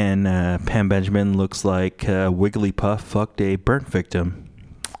 Again, Pam Benjamin looks like Wigglypuff fucked a burnt victim.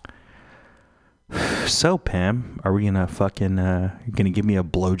 So, Pam, are we gonna fucking, gonna give me a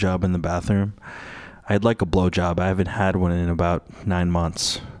blowjob in the bathroom? I'd like a blowjob. I haven't had one in about 9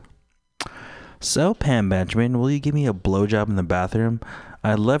 months. So, Pam Benjamin, will you give me a blowjob in the bathroom?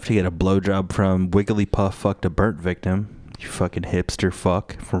 I'd love to get a blowjob from Wigglypuff fucked a burnt victim. You fucking hipster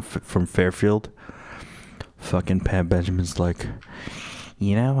fuck from Fairfield. Fucking Pam Benjamin's like,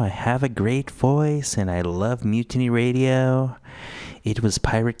 you know, I have a great voice and I love Mutiny Radio. It was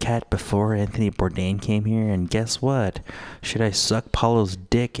Pirate Cat before Anthony Bourdain came here, and guess what? Should I suck Paulo's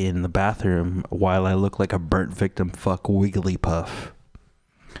dick in the bathroom while I look like a burnt victim fuck Wigglypuff?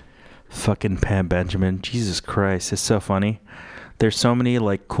 Fucking Pam Benjamin. Jesus Christ, it's so funny. There's so many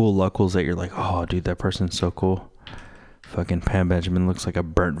like cool locals that you're like, oh dude, that person's so cool. Fucking Pam Benjamin looks like a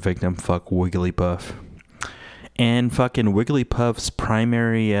burnt victim fuck Wigglypuff. And fucking Wigglypuff's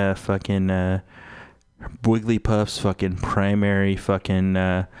primary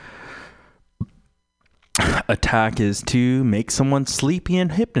attack is to make someone sleepy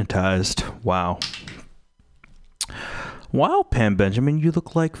and hypnotized. Wow. Wow, Pam Benjamin, you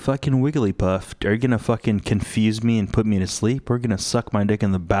look like fucking Wigglypuff. Are you gonna fucking confuse me and put me to sleep? Or are you gonna suck my dick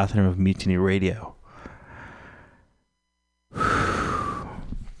in the bathroom of Mutiny Radio?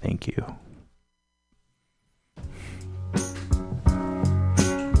 Thank you.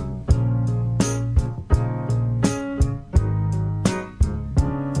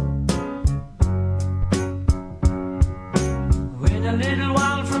 Wait a little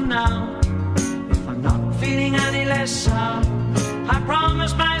while from now, if I'm not feeling any less sound, I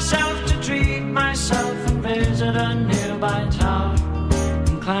promise myself to treat myself and visit a nearby tower.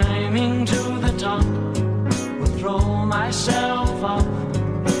 And climbing to the top, will throw myself up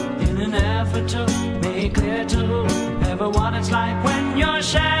in an effort to make clear to whoever what it's like when you're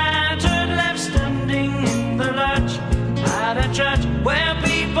shattered, left standing in the lurch at a church where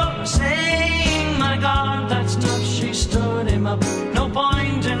people are saying, my God, that's tough. She stood him up. No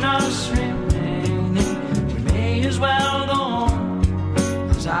point in us remaining. We may as well go home,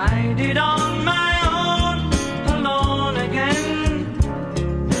 as I did on my own, alone again,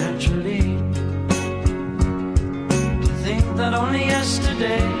 naturally. To think that only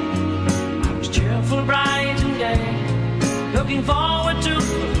yesterday I was cheerful, bright and gay, looking forward to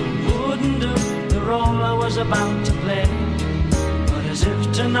what wouldn't do the role I was about to play. But as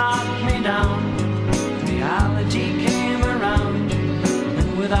if to knock me down, reality came around,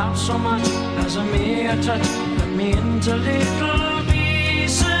 and without so much as a mere touch, cut me into little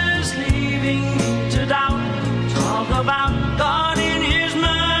pieces, leaving me to doubt. Talk about God in His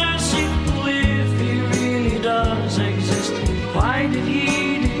mercy, who, if He really does exist, why did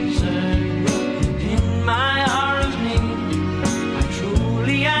He desert me in my hour of need? I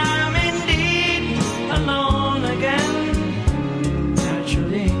truly am indeed alone again,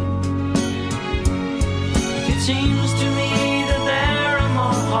 naturally. It seems to me that there are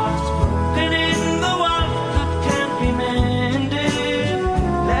more hearts broken in the world that can't be mended,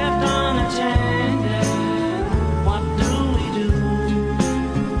 left unattended. What do we do?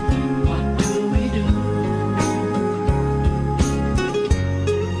 What do we do?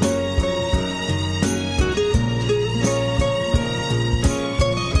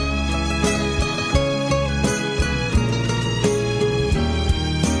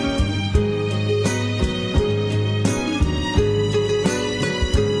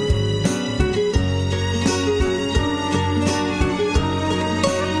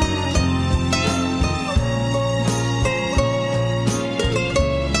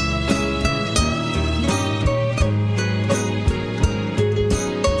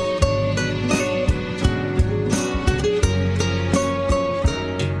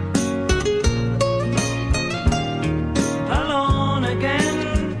 Alone again,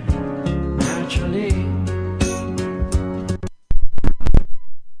 naturally.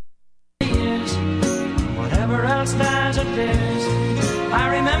 Years, whatever else that appears, I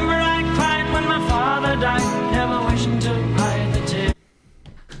remember I cried when my father died, never wishing to hide the tears.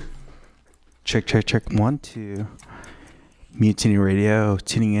 Check. 1, 2. Mutiny Radio,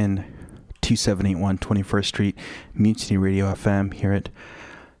 tuning in 2781 21st Street, Mutiny Radio FM here at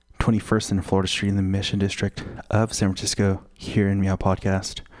 21st and Florida Street in the Mission District of San Francisco here in Meow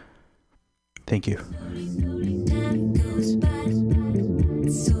Podcast. Thank you. Time goes by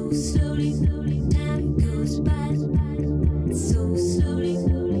so slowly. Time goes by so slowly.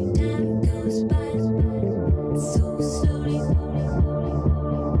 Time goes by so slowly.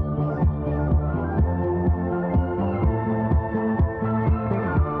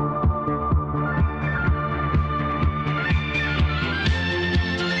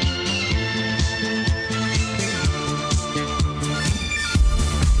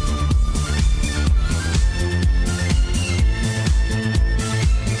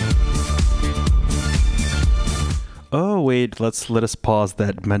 Oh, wait, let us pause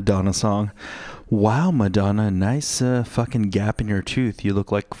that Madonna song. Wow, Madonna, nice fucking gap in your tooth. You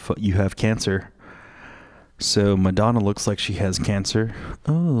look like you have cancer. So Madonna looks like she has cancer.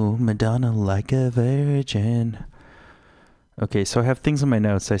 Oh, Madonna like a virgin. Okay, so I have things in my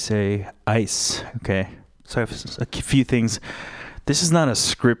notes. I say ice. Okay, so I have a few things. This is not a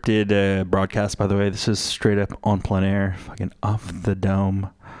scripted broadcast, by the way. This is straight up on plein air. Fucking off the dome.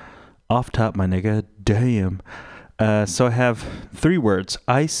 Off top, my nigga. Damn. So I have 3 words: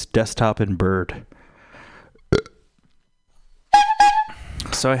 ice, desktop, and bird.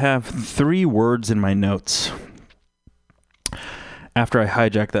 So I have 3 words in my notes. After I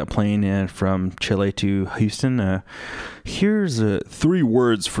hijacked that plane from Chile to Houston, here's 3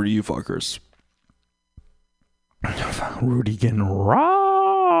 words for you fuckers. Rudy getting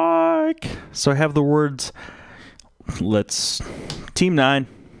rock. So I have the words. Team 9.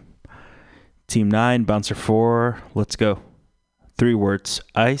 Team 9, Bouncer 4, let's go. 3 words: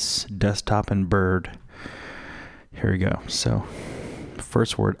 ice, desktop, and bird. Here we go. So,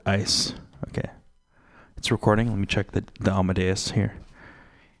 first word, ice. Okay. It's recording. Let me check the Amadeus here.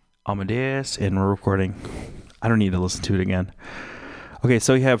 Amadeus, and we're recording. I don't need to listen to it again. Okay,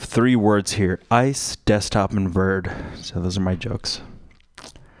 so we have 3 words here: ice, desktop, and bird. So those are my jokes.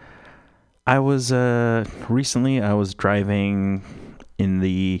 I was, recently I was driving in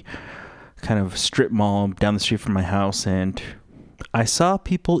the kind of strip mall down the street from my house, and I saw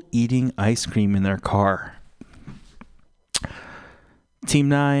people eating ice cream in their car. Team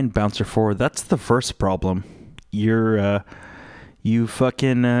 9, Bouncer 4, that's the first problem. You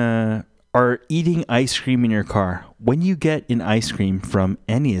fucking are eating ice cream in your car. When you get an ice cream from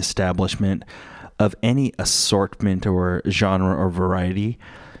any establishment of any assortment or genre or variety,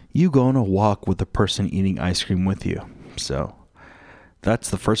 you go on a walk with the person eating ice cream with you. So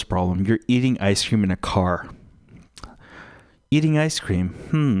that's the first problem. You're eating ice cream in a car. Eating ice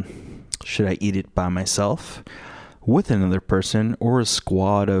cream. Should I eat it by myself, with another person, or a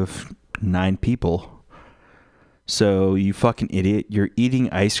squad of 9 people? So, you fucking idiot. You're eating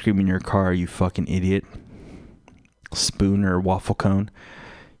ice cream in your car, you fucking idiot. Spoon or waffle cone.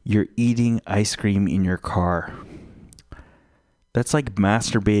 You're eating ice cream in your car. That's like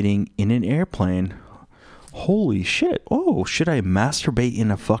masturbating in an airplane. Holy shit. Oh, should I masturbate in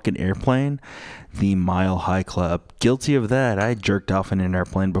a fucking airplane? The Mile High Club. Guilty of that. I jerked off in an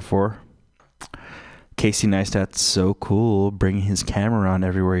airplane before. Casey Neistat's so cool, bringing his camera on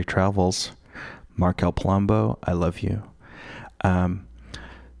everywhere he travels. Mark L. Palumbo, I love you. I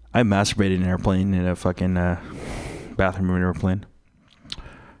masturbated in an airplane, in a fucking bathroom in an airplane.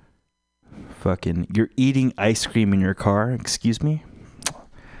 Fucking, you're eating ice cream in your car. Excuse me?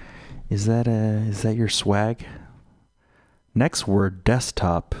 Is that your swag? Next word,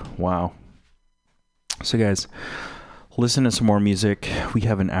 desktop. Wow. So guys, listen to some more music. We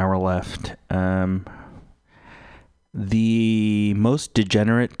have an hour left. The most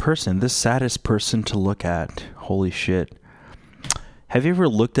degenerate person, the saddest person to look at. Holy shit. Have you ever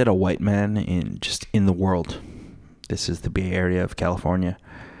looked at a white man in the world? This is the Bay Area of California.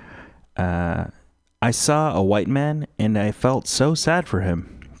 I saw a white man and I felt so sad for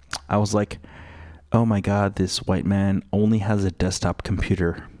him. I was like, oh my God, this white man only has a desktop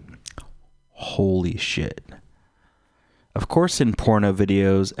computer. Holy shit. Of course, in porno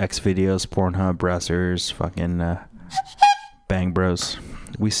videos, X videos, Pornhub, browsers, fucking Bang Bros,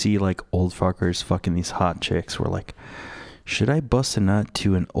 we see like old fuckers fucking these hot chicks. We're like, should I bust a nut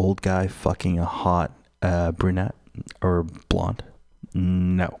to an old guy fucking a hot brunette or blonde?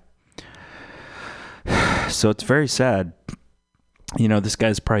 No. So it's very sad. You know, this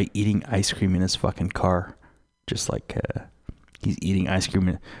guy's probably eating ice cream in his fucking car. Just like he's eating ice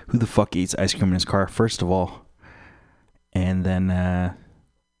cream. Who the fuck eats ice cream in his car, first of all? And then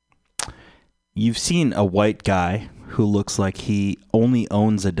you've seen a white guy who looks like he only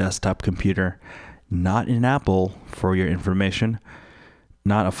owns a desktop computer. Not an Apple, for your information.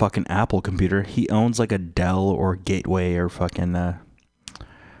 Not a fucking Apple computer. He owns like a Dell or Gateway or fucking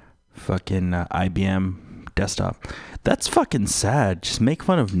fucking IBM desktop. That's fucking sad. Just make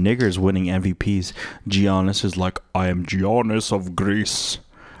fun of niggers winning MVPs. Giannis is like, I am Giannis of Greece.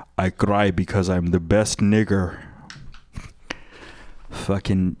 I cry because I'm the best nigger.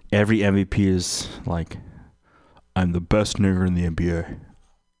 Fucking every MVP is like, I'm the best nigger in the NBA.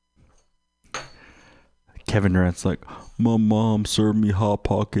 Kevin Durant's like, my mom served me Hot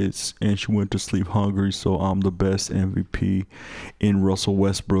Pockets and she went to sleep hungry, so I'm the best MVP in Russell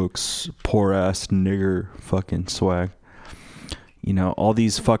Westbrook's poor ass nigger fucking swag. You know, all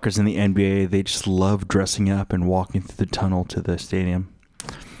these fuckers in the NBA, they just love dressing up and walking through the tunnel to the stadium.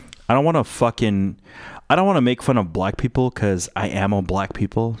 I don't want to make fun of black people because I am a black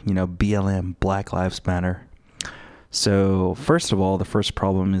people, you know, BLM, Black Lives Matter. So first of all, the first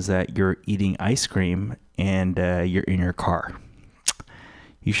problem is that you're eating ice cream and you're in your car.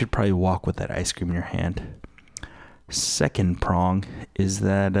 You should probably walk with that ice cream in your hand. Second prong is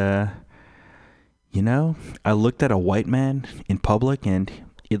that, you know, I looked at a white man in public and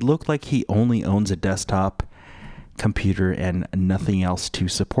it looked like he only owns a desktop computer and nothing else to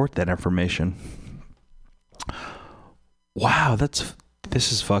support that information. Wow, this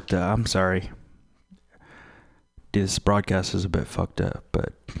is fucked up. I'm sorry. This broadcast is a bit fucked up,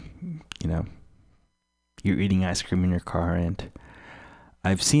 but you know, you're eating ice cream in your car, and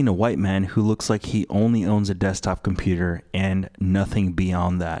I've seen a white man who looks like he only owns a desktop computer and nothing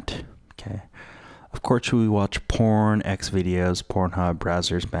beyond that. Okay. Of course, we watch porn, X videos, Pornhub,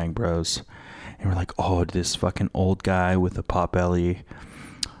 Brazzers, Bang Bros, and we're like, oh, this fucking old guy with a pot belly.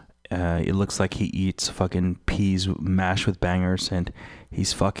 It looks like he eats fucking peas mashed with bangers, and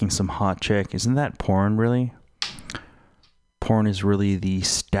he's fucking some hot chick. Isn't that porn, really? Porn is really the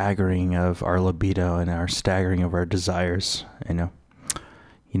staggering of our libido and our staggering of our desires. You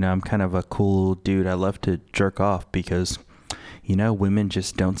know, I'm kind of a cool dude. I love to jerk off because, you know, women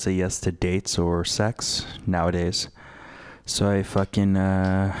just don't say yes to dates or sex nowadays. So I fucking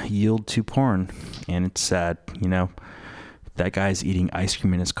yield to porn, and it's sad, you know. That guy's eating ice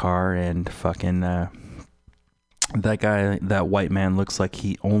cream in his car, and fucking that white man looks like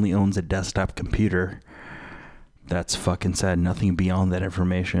he only owns a desktop computer. That's fucking sad. Nothing beyond that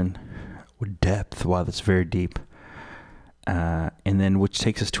information. With depth. Wow, that's very deep. And then, which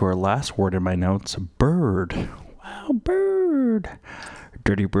takes us to our last word in my notes, bird. Wow, bird.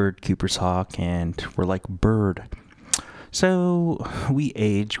 Dirty bird, Cooper's hawk, and we're like bird. So we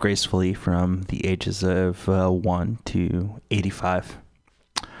age gracefully from the ages of 1 to 85.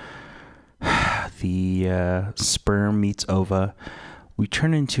 The sperm meets ova. We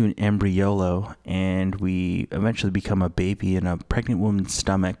turn into an embryolo, and we eventually become a baby in a pregnant woman's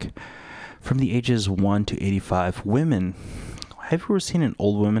stomach. From the ages 1 to 85, women. Have you ever seen an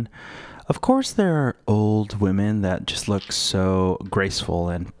old woman? Of course, there are old women that just look so graceful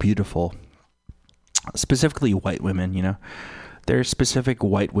and beautiful. Specifically white women, you know. There are specific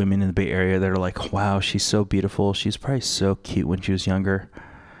white women in the Bay Area that are like, wow, she's so beautiful. She's probably so cute when she was younger.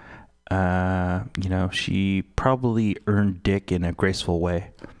 You know, she probably earned dick in a graceful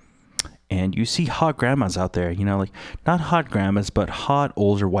way. And you see hot grandmas out there, you know, like not hot grandmas, but hot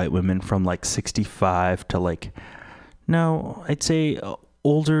older white women from like 65 to like, no, I'd say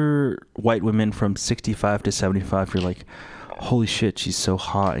older white women from 65 to 75. You're like, holy shit, she's so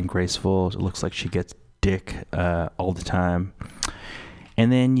hot and graceful. It looks like she gets dick all the time. And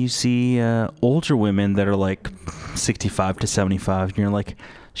then you see older women that are like 65 to 75. And you're like,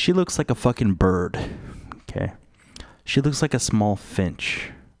 she looks like a fucking bird. Okay. She looks like a small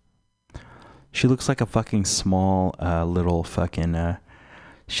finch. She looks like a fucking small little fucking...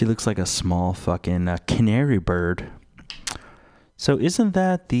 she looks like a small fucking canary bird. So isn't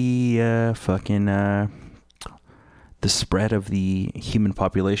that the fucking... the spread of the human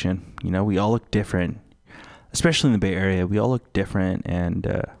population? You know, we all look different. Especially in the Bay Area. We all look different,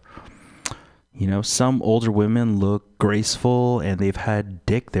 and... you know, some older women look graceful and they've had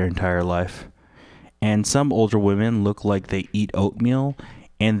dick their entire life. And some older women look like they eat oatmeal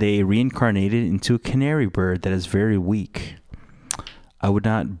and they reincarnated into a canary bird that is very weak. I would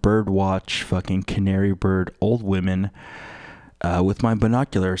not bird watch fucking canary bird old women with my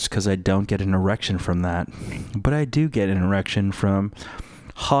binoculars because I don't get an erection from that. But I do get an erection from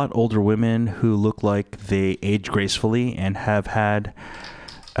hot older women who look like they age gracefully and have had...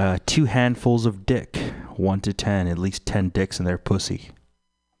 2 handfuls of dick, 1 to 10, at least 10 dicks in their pussy.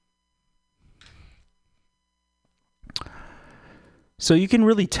 So you can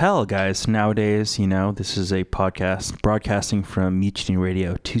really tell, guys, nowadays, you know, this is a podcast broadcasting from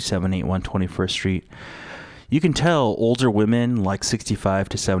MutinyRadio, 2781 21st Street. You can tell older women like 65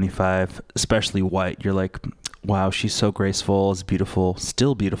 to 75, especially white. You're like, wow, she's so graceful, is beautiful,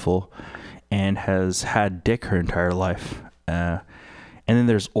 still beautiful, and has had dick her entire life. And then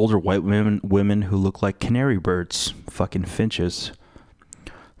there's older white women who look like canary birds, fucking finches,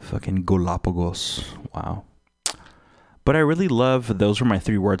 fucking Galapagos. Wow. But I really love, those were my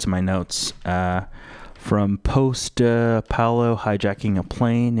 3 words in my notes. From post Paolo hijacking a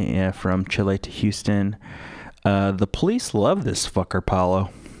plane from Chile to Houston. The police love this fucker,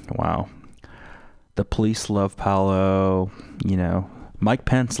 Paolo. Wow. The police love Paolo. You know, Mike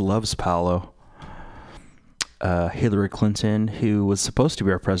Pence loves Paolo. Hillary Clinton, who was supposed to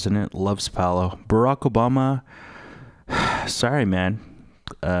be our president, loves Paolo. Barack Obama, sorry, man.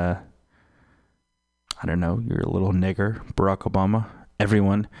 I don't know. You're a little nigger, Barack Obama.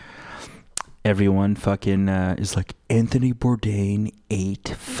 Everyone fucking is like, Anthony Bourdain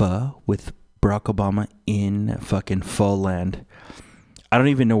ate pho with Barack Obama in fucking pho land. I don't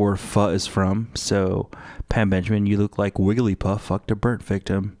even know where pho is from. So, Pam Benjamin, you look like Wigglypuff fucked a burnt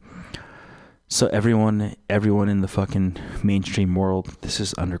victim. So everyone in the fucking mainstream world, this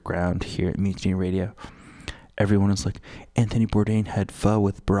is underground here at Mutiny Radio. Everyone is like, Anthony Bourdain had pho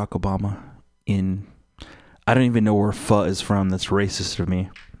with Barack Obama in... I don't even know where pho is from. That's racist of me.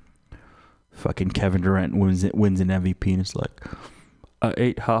 Fucking Kevin Durant wins an MVP and it's like, I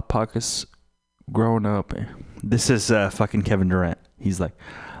ate Hot Pockets growing up. This is fucking Kevin Durant. He's like,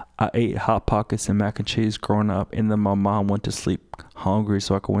 I ate Hot Pockets and mac and cheese growing up, and then my mom went to sleep hungry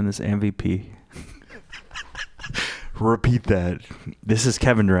so I could win this MVP. Repeat that. This is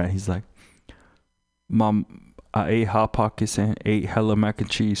Kevin Durant. He's like, Mom, I ate Hot Pockets and ate hella mac and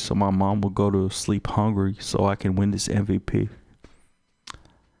cheese so my mom would go to sleep hungry so I can win this MVP.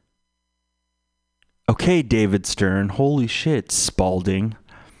 Okay, David Stern. Holy shit, Spalding.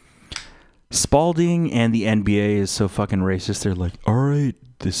 Spalding and the NBA is so fucking racist. They're like, all right,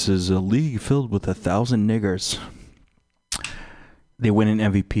 this is a league filled with 1,000 niggers. They win an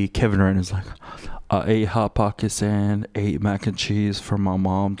MVP. Kevin Durant is like, I ate Hot Pockets and ate mac and cheese for my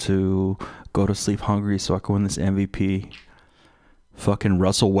mom to go to sleep hungry so I can win this MVP. Fucking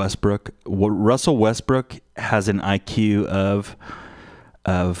Russell Westbrook. Russell Westbrook has an IQ of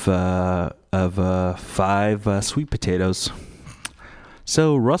 5 sweet potatoes.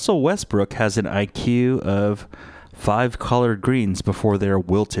 So Russell Westbrook has an IQ of 5 collard greens before they're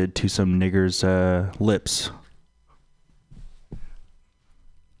wilted to some nigger's lips.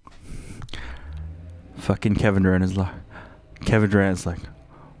 Fucking Kevin Durant is like,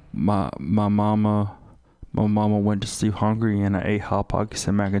 my mama went to sleep hungry and I ate Hot Pockets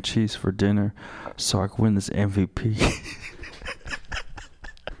and mac and cheese for dinner so I could win this MVP.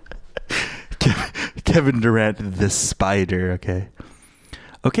 Kevin Durant, the spider, okay.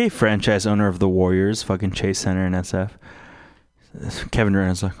 Okay, franchise owner of the Warriors, fucking Chase Center and SF. Kevin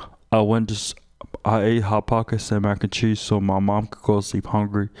Durant is like, I ate Hot Pockets and mac and cheese so my mom could go to sleep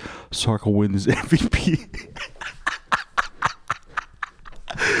hungry so I could win this MVP.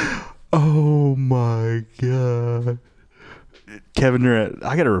 Oh my God. Kevin Durant,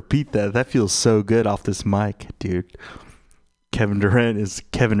 I gotta repeat that. That feels so good off this mic, dude. Kevin Durant is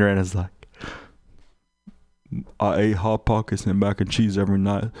like, I ate Hot Pockets and mac and cheese every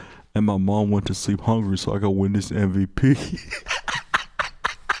night and my mom went to sleep hungry so I could win this MVP.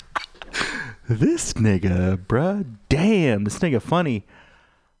 This nigga, bruh. Damn, this nigga funny.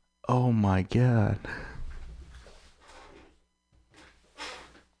 Oh my God.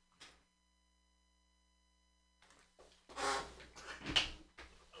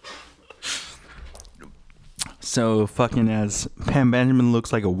 So fucking as Pam Benjamin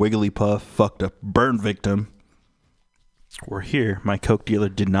looks like a Wigglypuff fucked up burn victim. We're here. My coke dealer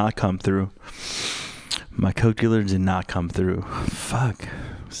did not come through. Fuck.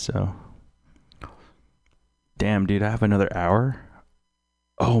 So damn, dude, I have another hour?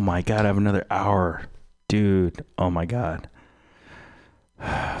 Oh my God, I have another hour. Dude, oh my God.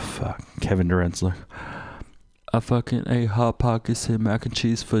 Fuck. Kevin Durant's like, I fucking ate Hot Pockets and mac and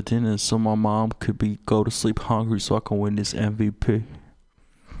cheese for dinner so my mom could go to sleep hungry so I can win this MVP.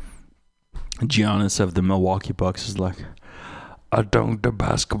 Giannis of the Milwaukee Bucks is like, I dunked the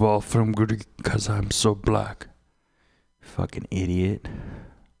basketball from Greek because I'm so black. Fucking idiot.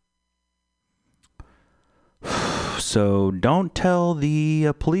 So don't tell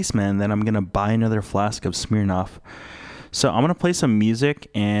the policeman that I'm going to buy another flask of Smirnoff. So I'm going to play some music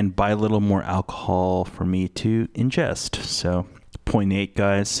and buy a little more alcohol for me to ingest. So 0.8,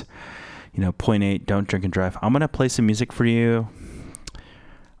 guys. 0.8, don't drink and drive. I'm going to play some music for you.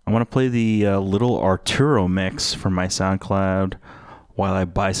 I want to play the little Arturo mix from my SoundCloud while I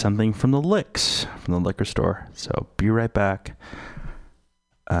buy something from the Licks, from the liquor store. So be right back.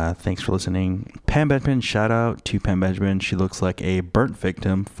 Thanks for listening. Pam Benjamin, shout out to Pam Benjamin. She looks like a burnt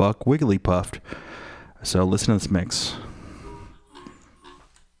victim. Fuck Wigglypuffed. So listen to this mix.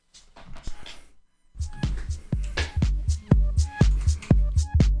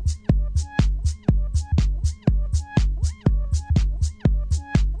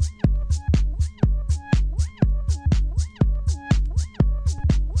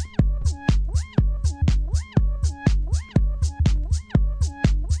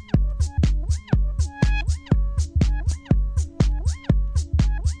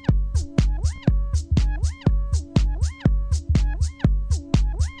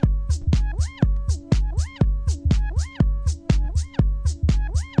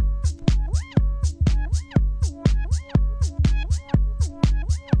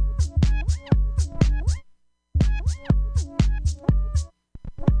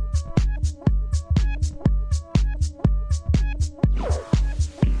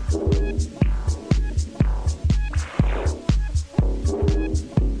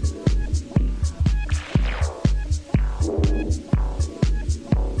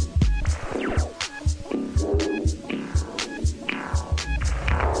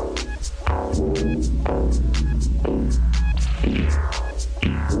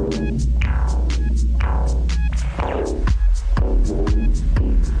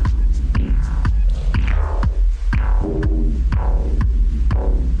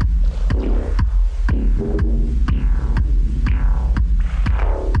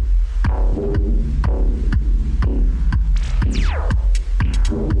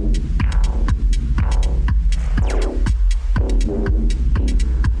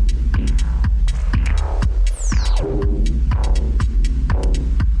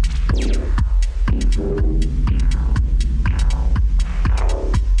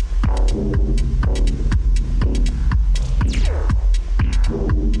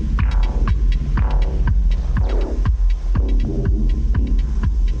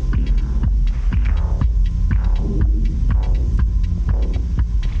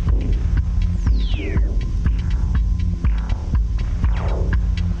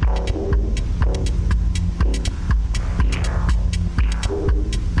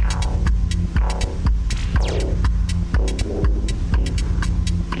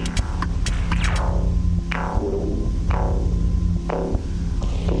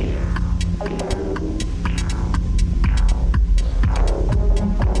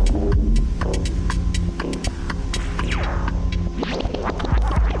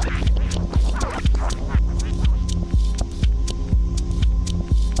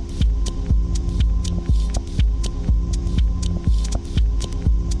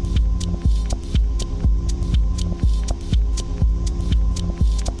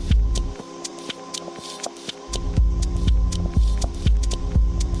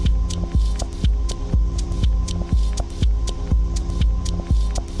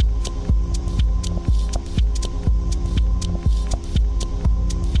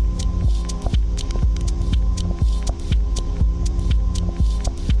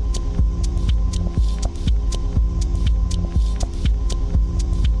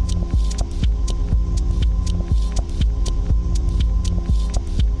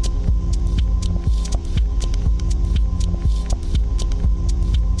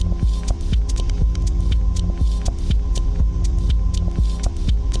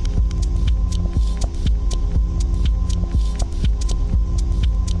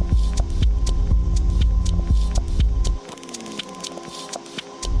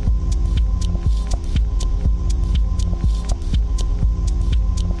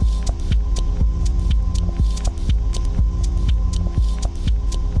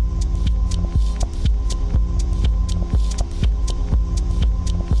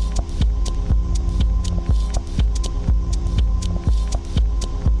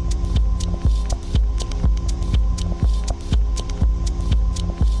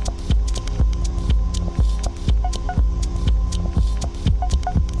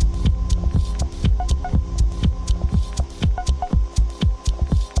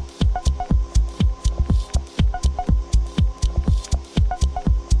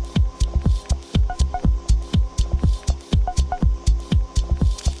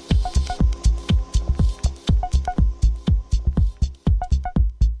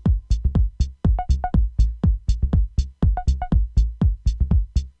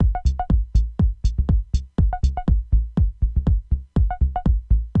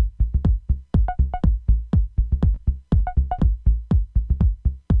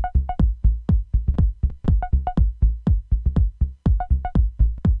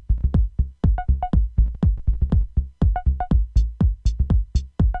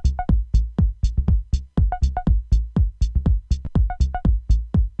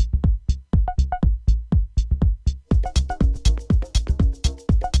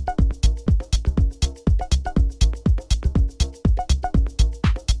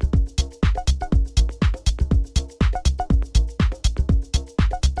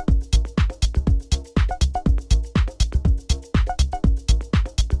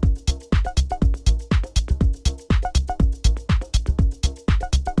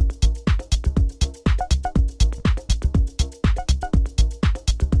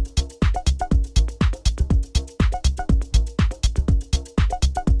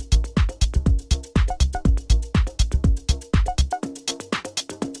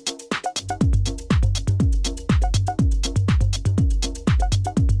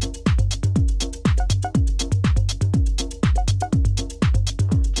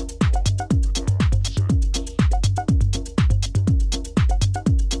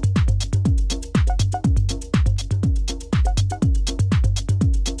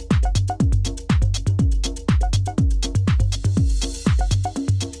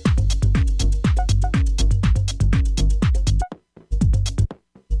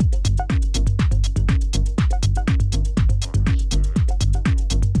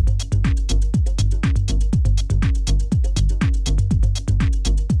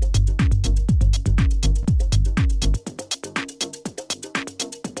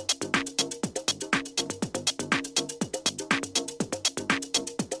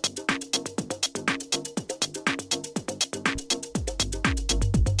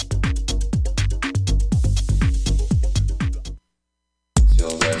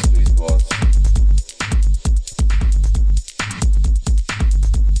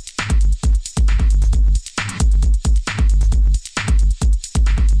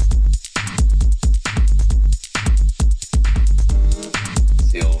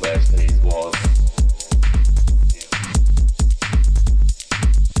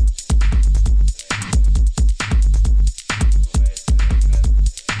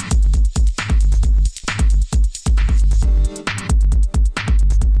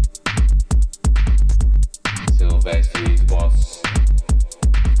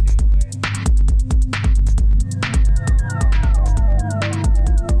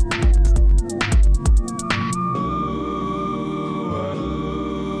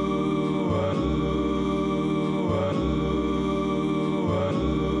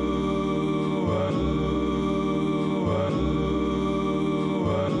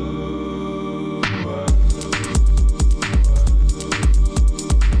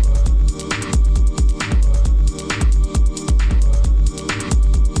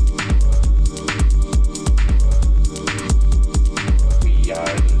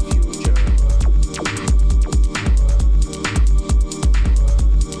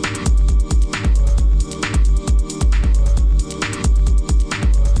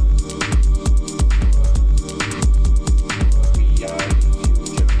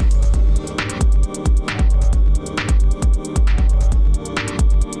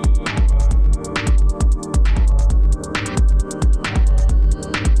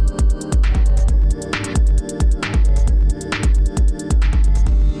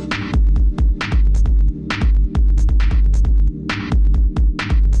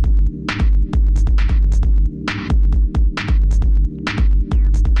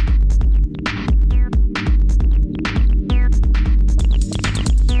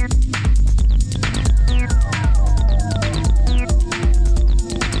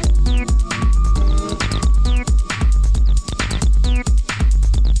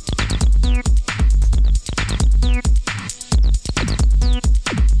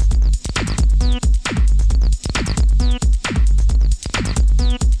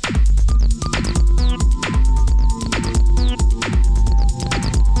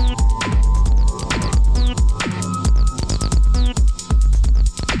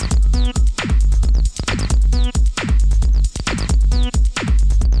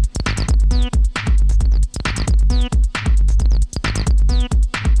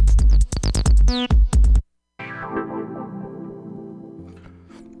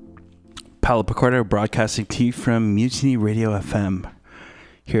 Paolo Picardo broadcasting to you from Mutiny Radio FM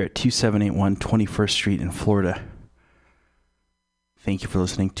here at 2781 21st Street in Florida. Thank you for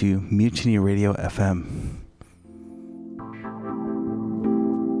listening to Mutiny Radio FM.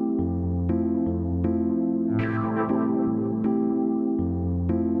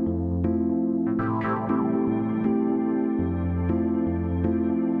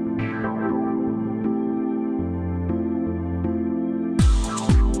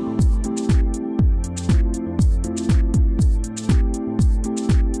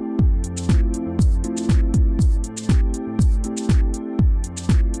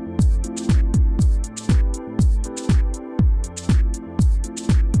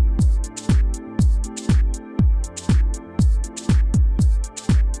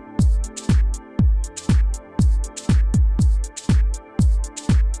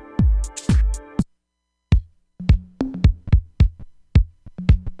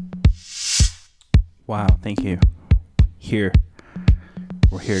 Wow, thank you.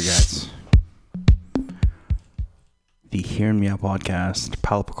 We're here, guys. The Hear Me Out podcast,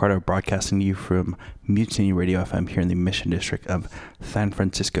 Paolo Picardo broadcasting to you from Mutiny Radio FM here in the Mission District of San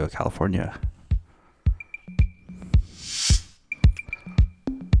Francisco, California.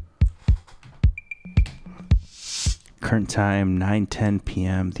 Current time, 9:10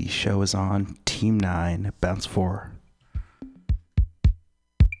 p.m. The show is on. Team 9, Bounce 4.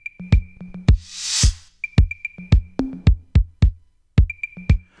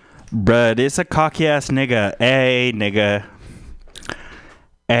 Bruh, this a cocky ass nigga. Hey, nigga.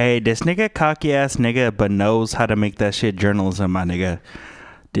 Hey, this nigga cocky ass nigga, but knows how to make that shit journalism, my nigga.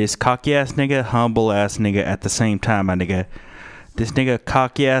 This cocky ass nigga, humble ass nigga at the same time, my nigga. This nigga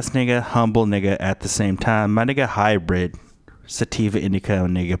cocky ass nigga, humble nigga at the same time. My nigga hybrid. Sativa indica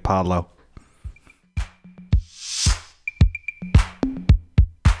nigga Paulo.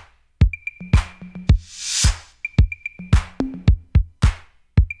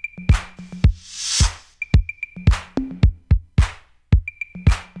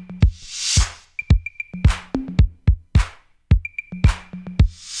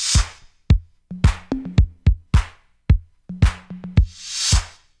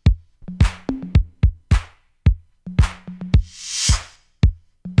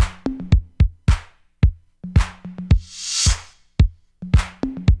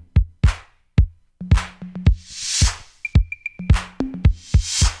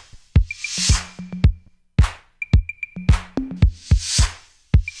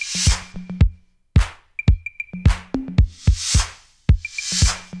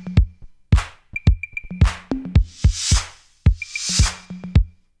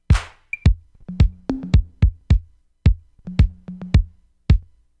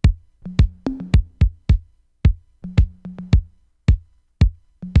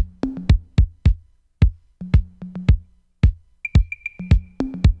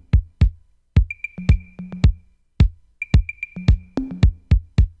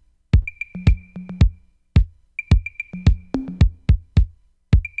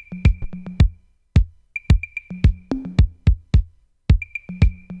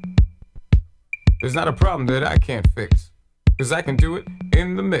 There's not a problem that I can't fix. Cause I can do it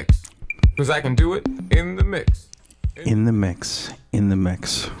in the mix. Cause I can do it in the mix. In the mix. In the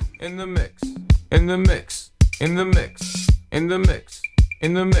mix. In the mix. In the mix. In the mix.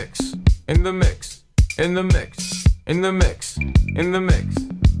 In the mix. In the mix. In the mix. In the mix. In the mix. In the mix.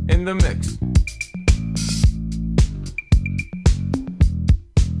 In the mix.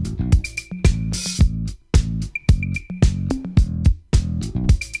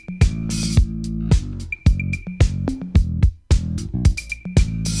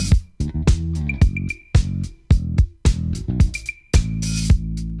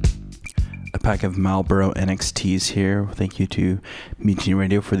 Pack of Marlboro NXTs here. Thank you to Mutiny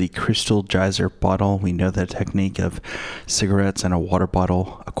Radio for the Crystal Geyser bottle. We know the technique of cigarettes and a water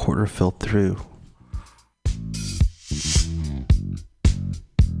bottle, a quarter filled through.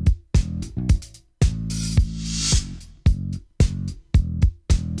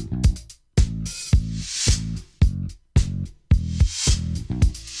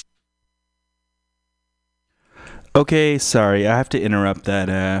 Okay, sorry, I have to interrupt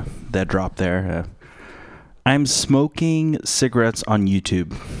that drop there. I'm smoking cigarettes on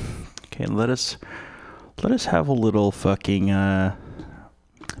YouTube. Okay, let us have a little fucking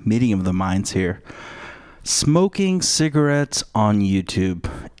meeting of the minds here. Smoking cigarettes on YouTube.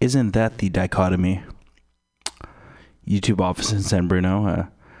 Isn't that the dichotomy? YouTube office in San Bruno.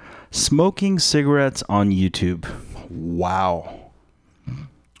 Smoking cigarettes on YouTube. Wow.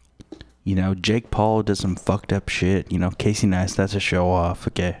 You know, Jake Paul does some fucked up shit. You know, Casey Neistat, a show off.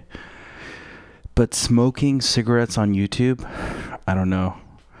 Okay. But smoking cigarettes on YouTube? I don't know.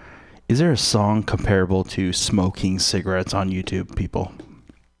 Is there a song comparable to smoking cigarettes on YouTube, people?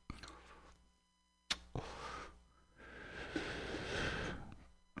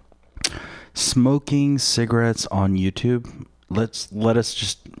 Smoking cigarettes on YouTube? Let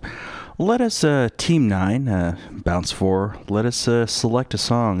us Team 9 bounce 4. Let us select a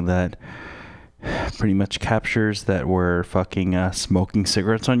song that pretty much captures that we're fucking smoking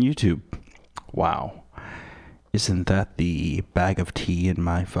cigarettes on YouTube. Wow. Isn't that the bag of tea in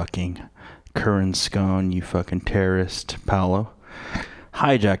my fucking current scone, you fucking terrorist, Paolo?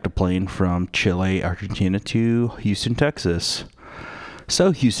 Hijacked a plane from Chile, Argentina to Houston, Texas.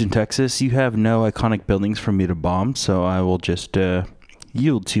 So, Houston, Texas, you have no iconic buildings for me to bomb, so I will just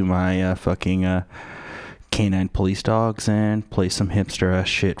yield to my fucking canine police dogs and play some hipster ass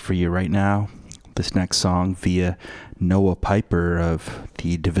shit for you right now. This next song via Noah Piper of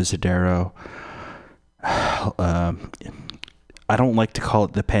the Divisadero. I don't like to call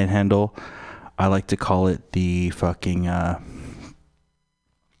it the Panhandle. I like to call it the fucking I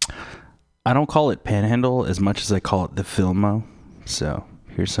don't call it Panhandle as much as I call it the Filmo. So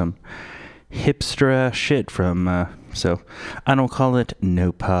here's some hipster ass shit from so I don't call it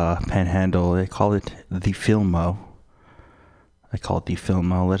Panhandle. I call it the Filmo.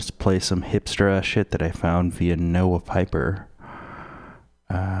 Let's play some hipster ass shit that I found via Noah Piper.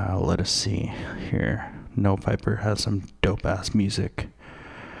 Let us see here. Noah Piper has some dope ass music.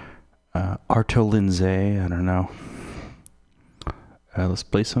 Arto Lindsay, I don't know. Let's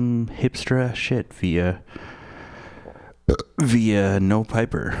play some hipster ass shit via Noah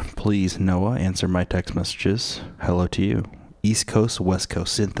Piper. Please, Noah, answer my text messages. Hello to you. East Coast, West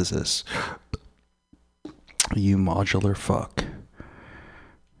Coast synthesis. You modular fuck.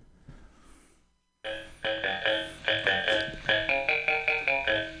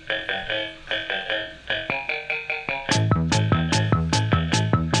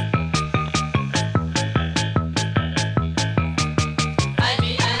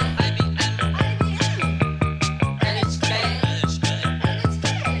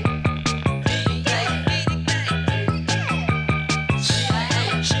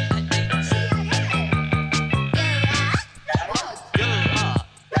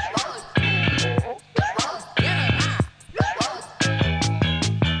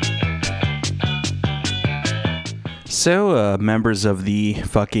 So, members of the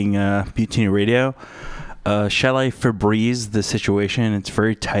fucking Mutiny Radio, shall I Febreze the situation? It's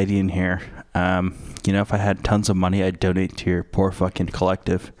very tidy in here. You know, if I had tons of money, I'd donate to your poor fucking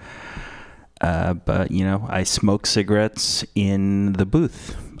collective. But, you know, I smoke cigarettes in the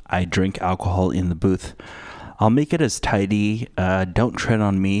booth. I drink alcohol in the booth. I'll make it as tidy. Don't tread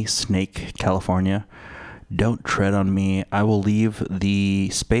on me, Snake, California. Don't tread on me. I will leave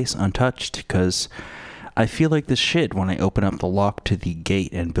the space untouched because I feel like this shit when I open up the lock to the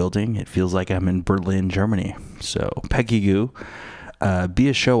gate and building. It feels like I'm in Berlin, Germany. So, Peggy Goo, be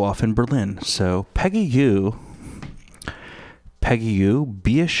a show-off in Berlin. So, Peggy Goo,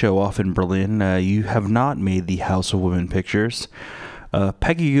 be a show-off in Berlin. You have not made the House of Women pictures.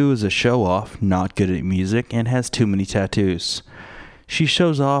 Peggy Goo is a show-off, not good at music, and has too many tattoos. She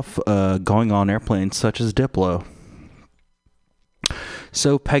shows off going on airplanes such as Diplo.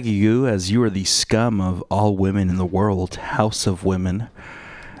 So, Peggy Goo, as you are the scum of all women in the world, House of Women,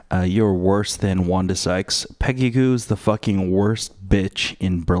 you're worse than Wanda Sykes. Peggy Goo is the fucking worst bitch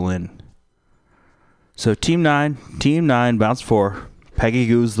in Berlin. So, Team 9, bounce 4. Peggy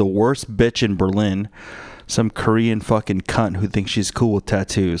Goo's the worst bitch in Berlin. Some Korean fucking cunt who thinks she's cool with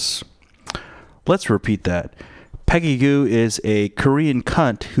tattoos. Let's repeat that. Peggy Goo is a Korean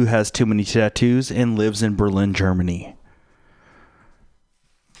cunt who has too many tattoos and lives in Berlin, Germany.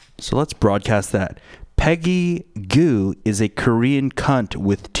 So let's broadcast that. Peggy Goo is a Korean cunt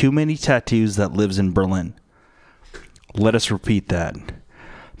with too many tattoos that lives in Berlin. Let us repeat that.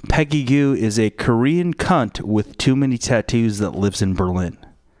 Peggy Goo is a Korean cunt with too many tattoos that lives in Berlin.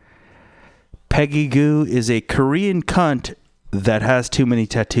 Peggy Goo is a Korean cunt that has too many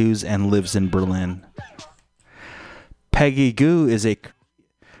tattoos and lives in Berlin. Peggy Goo is a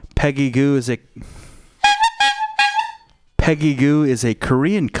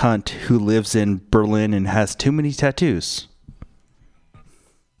Korean cunt who lives in Berlin and has too many tattoos.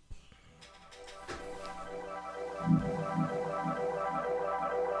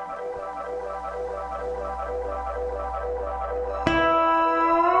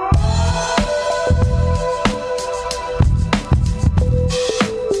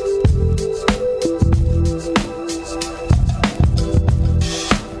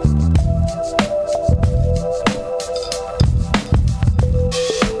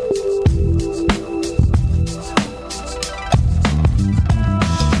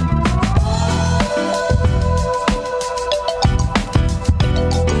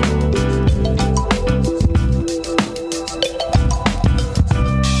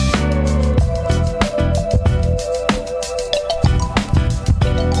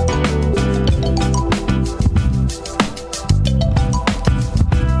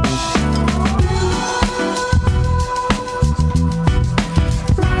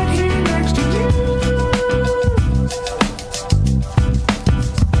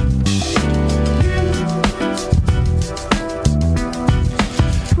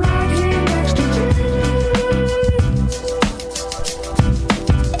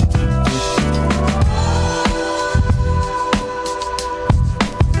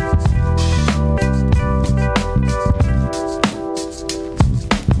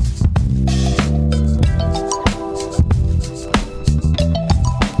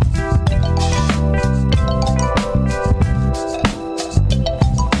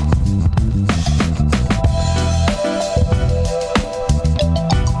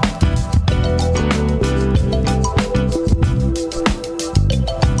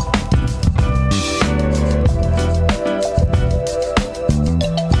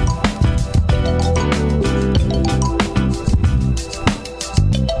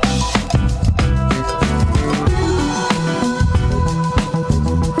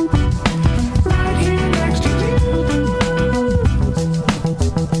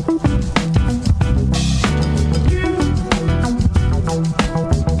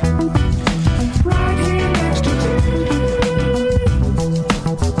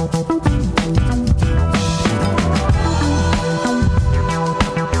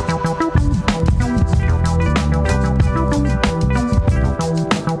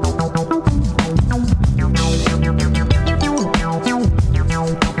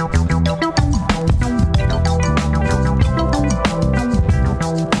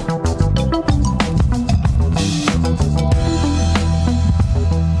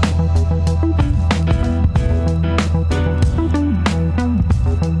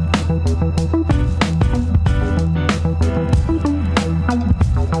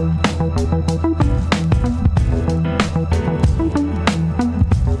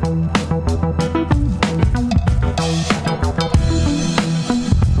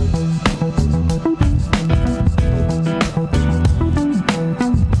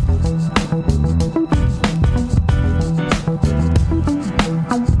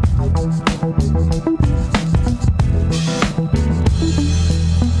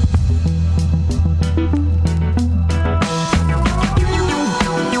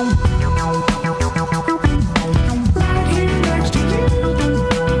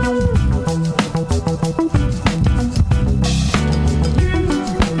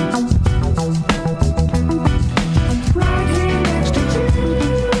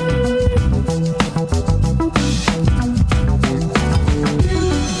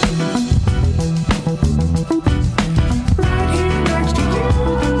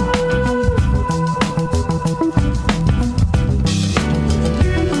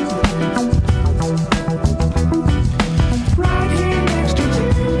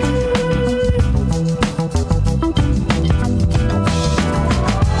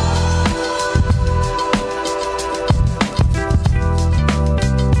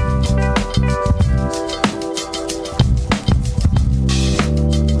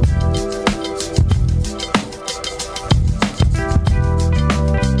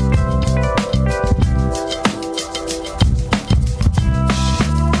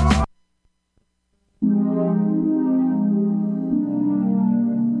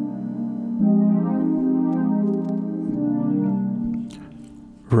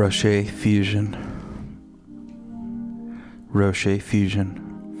 Rocher Fusion. Rocher Fusion.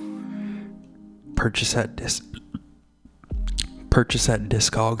 Purchase at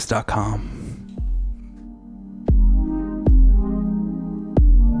discogs.com.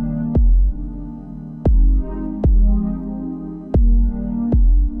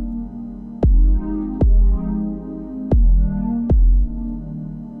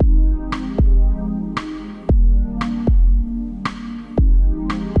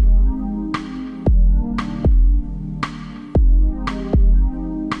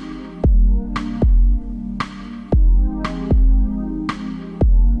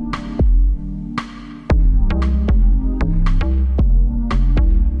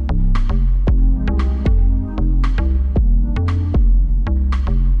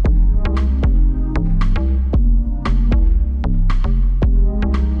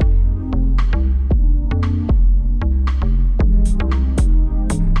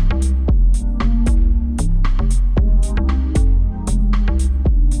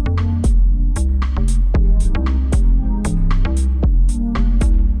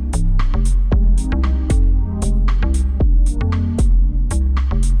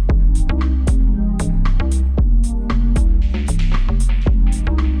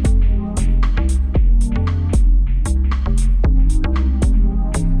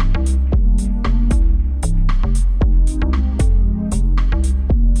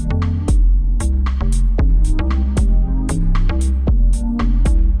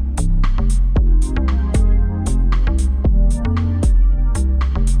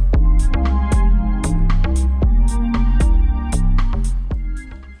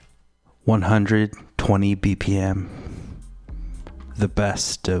 $120 BPM, the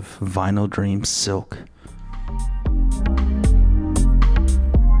best of Vinyl Dream Silk.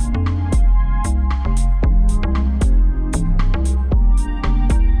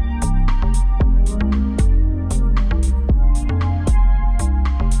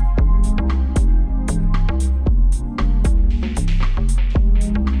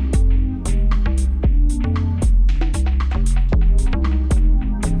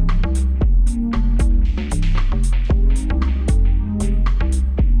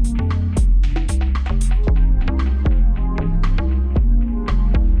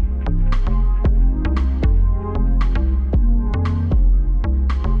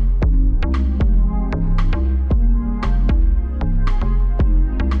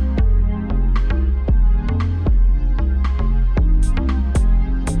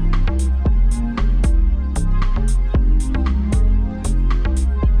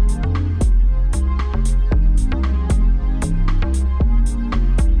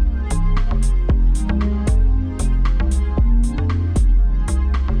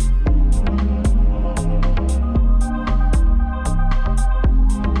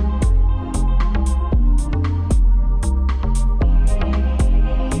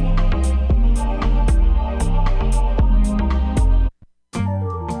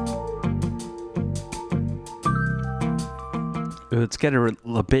 It's got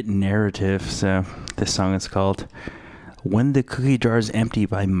a bit narrative, so this song is called When the Cookie Jar's Empty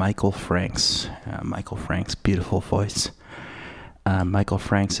by Michael Franks. Michael Franks' beautiful voice. Michael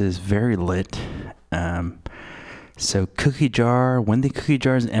Franks is very lit. So Cookie Jar, when the cookie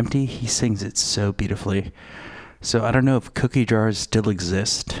jar is empty, he sings it so beautifully. So I don't know if cookie jars still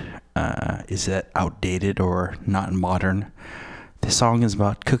exist. Is that outdated or not modern? This song is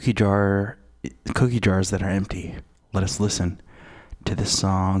about cookie jars that are empty. Let us listen to this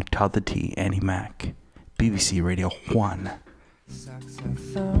song, Todd the T, Annie Mac, BBC Radio 1.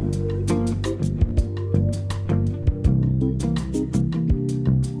 Saxophone.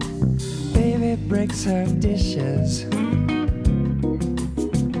 Baby breaks her dishes.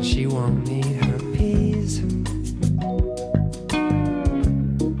 She won't need her peas.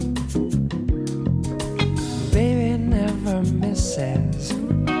 Baby never misses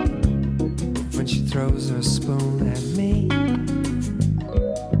when she throws her spoon at me.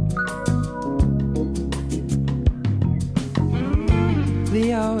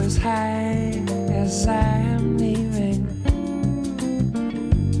 Leo is high as I am leaving.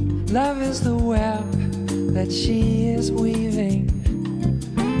 Love is the web that she is weaving.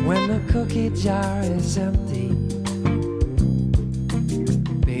 When the cookie jar is empty,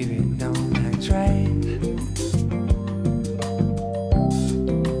 baby, don't act right.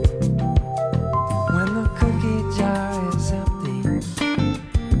 When the cookie jar is empty,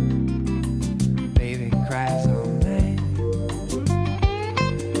 baby cries all night.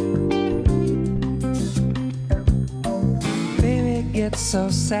 Baby gets so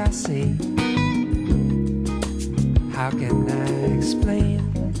sassy. How can I explain?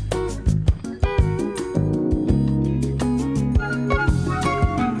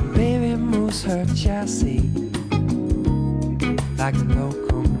 her chassis like a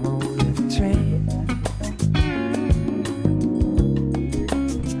locomotive train.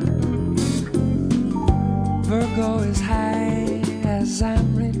 Virgo is high as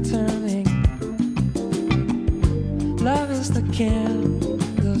I'm returning. Love is the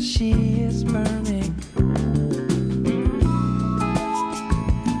candle she is burning.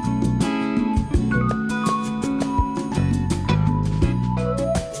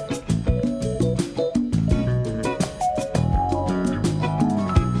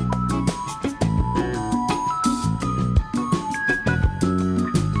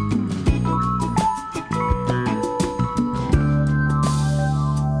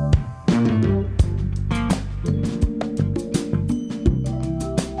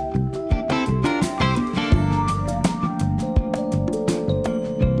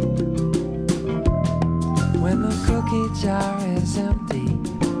 Jar is empty.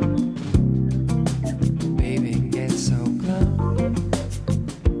 Baby gets so glum.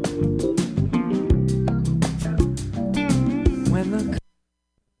 When the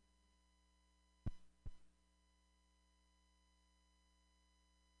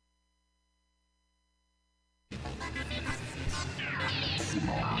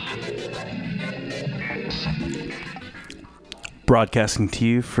Broadcasting to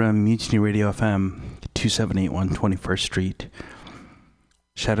you from Mutiny Radio FM, 2781 21st Street.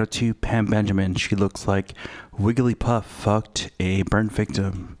 Shout out to Pam Benjamin. She looks like Wigglypuff fucked a burnt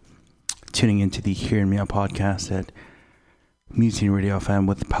victim. Tuning into the Hear Me Out podcast at Mutiny Radio FM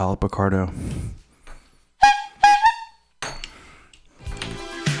with Paolo Picardo.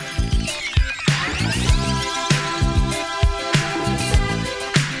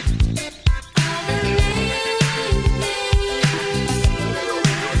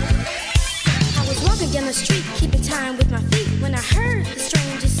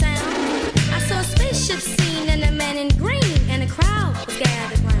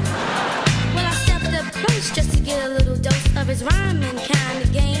 His rhyming kind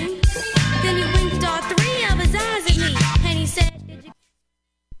of game. Then he winked all three of his eyes at me, and he said, "Did you?"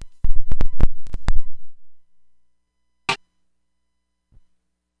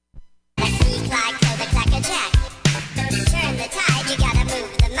 Speak like Cobra Clacker Jack. Turn the tide, you gotta move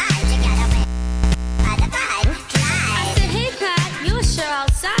the mind, you gotta win by the vibe. I said, "Hey Pat, you're sure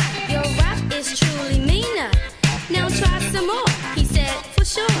outside. Your rap is truly meaner. Now try some more." He said, "For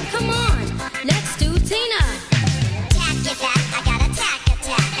sure. Come on, let's do Tina." Get back, I got a tack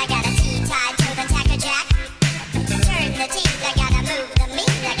attack. I got a T-tied to the tacker jack. Turn the T, I gotta move the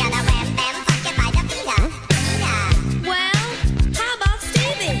meat. I gotta wham bam fuck it by the Vita. Well, how about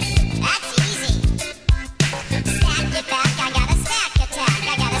Stevie? That's easy. Stack it back, I got a stack attack.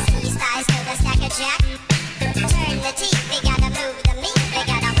 I got a C-size to the stacker jack. Turn the T, we gotta move the meat. We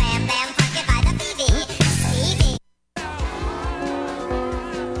gotta wham bam fuck it by the Stevie.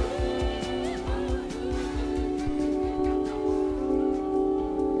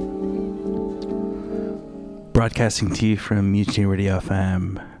 Broadcasting to you from Mutiny Radio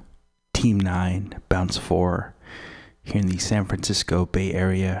FM, Team 9, Bounce 4, here in the San Francisco Bay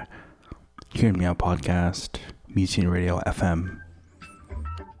Area. Hear Me Out podcast, Mutiny Radio FM.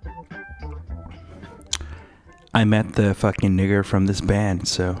 I met the fucking nigger from this band,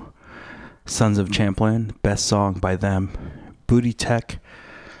 so Sons of Champlain, best song by them. Booty Tech.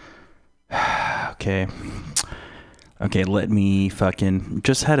 Okay, let me fucking...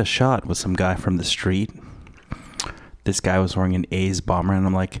 Just had a shot with some guy from the street. This guy was wearing an A's bomber, and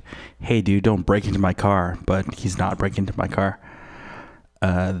I'm like, hey, dude, don't break into my car. But he's not breaking into my car.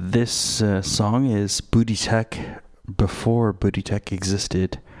 This song is Booty Tech before Booty Tech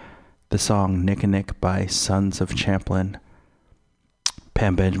existed. The song Nick and Nick by Sons of Champlain.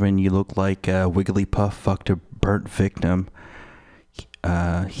 Pam Benjamin, you look like Wigglypuff fucked a burnt victim.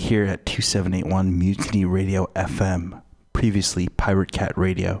 Here at 2781 Mutiny Radio FM. Previously Pirate Cat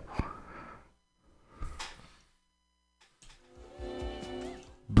Radio.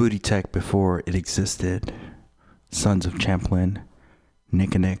 Booty Tech before it existed. Sons of Champlain.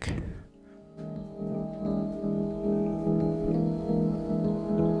 Nick and Nick.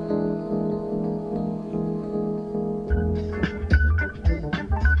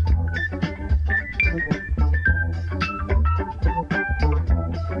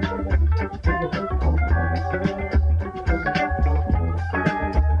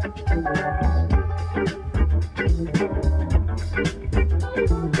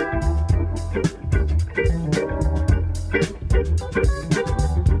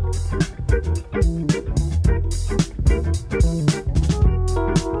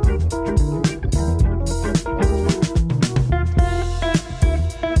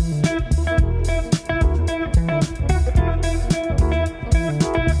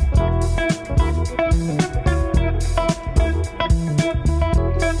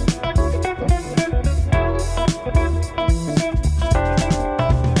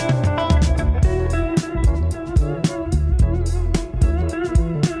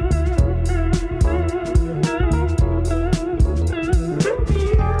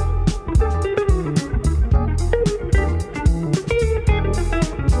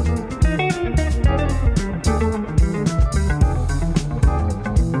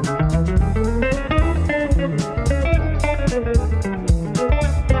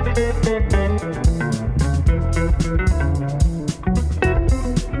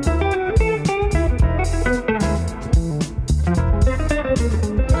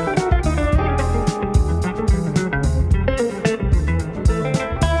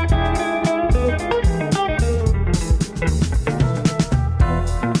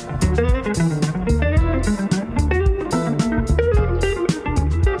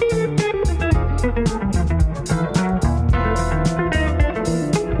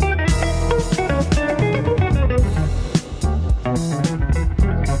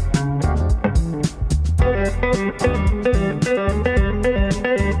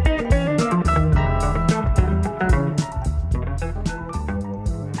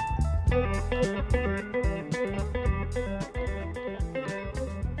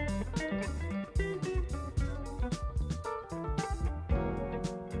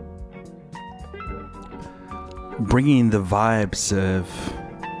 bringing the vibes of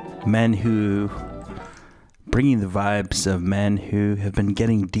men who have been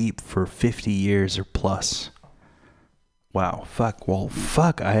getting deep for 50 years or plus. Wow, fuck. Well,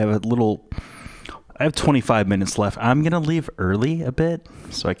 fuck. I have 25 minutes left. I'm going to leave early a bit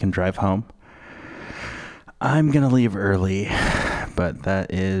so I can drive home. I'm going to leave early, but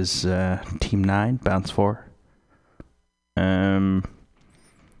that is Team 9, Bounce 4. I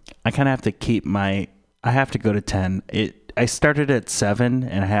kind of have to keep I have to go to 10. I started at 7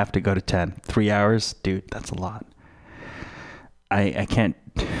 and I have to go to 10. 3 hours? Dude, that's a lot. I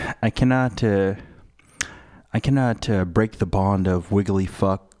cannot break the bond of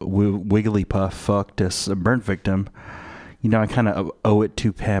Wigglypuff fucked a burnt victim. You know, I kind of owe it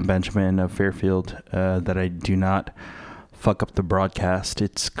to Pam Benjamin of Fairfield that I do not fuck up the broadcast.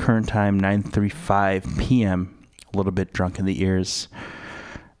 It's current time 9:35 p.m. A little bit drunk in the ears.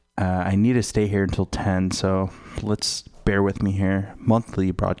 I need to stay here until 10, so let's bear with me here. Monthly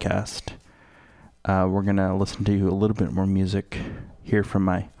broadcast. We're going to listen to a little bit more music here from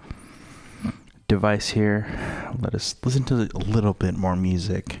my device here. Let us listen to a little bit more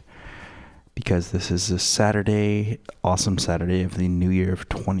music because this is a Saturday, awesome Saturday of the new year of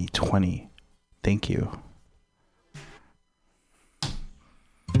 2020. Thank you.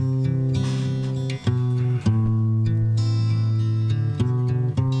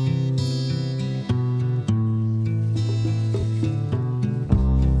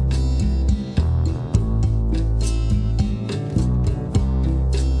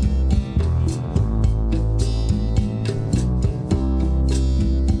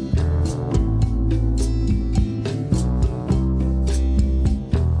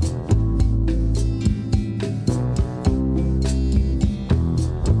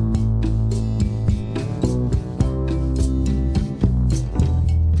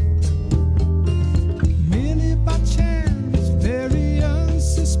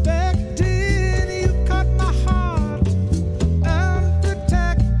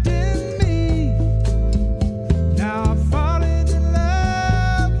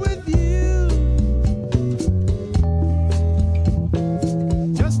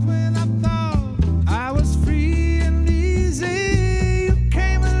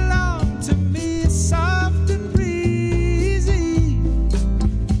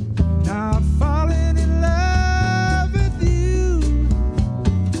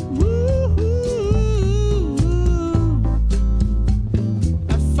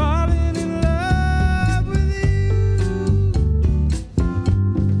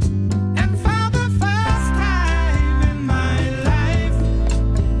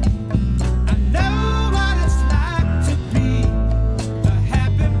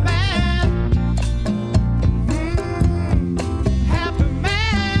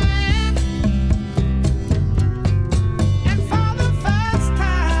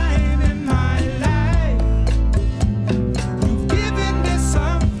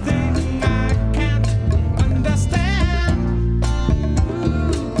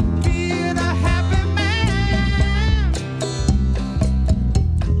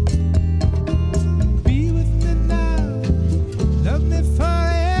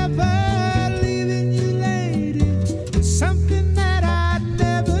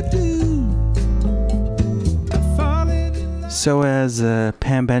 So as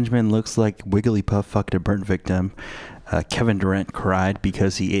Pam Benjamin looks like Wigglypuff fucked a burnt victim, Kevin Durant cried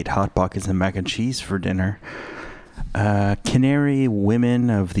because he ate Hot Pockets and mac and cheese for dinner. Canary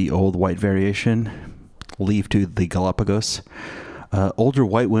women of the old white variation leave to the Galapagos. Older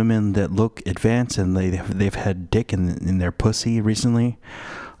white women that look advanced and they've had dick in their pussy recently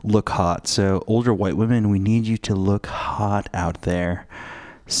look hot. So older white women, we need you to look hot out there.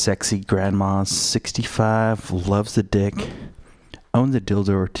 Sexy grandma, 65, loves the dick, owns a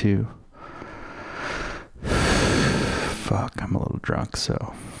dildo or two. Fuck, I'm a little drunk,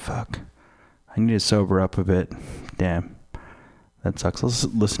 so fuck. I need to sober up a bit. Damn, that sucks. Let's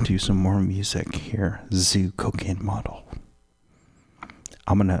listen to some more music here. Zoo Cocaine Model.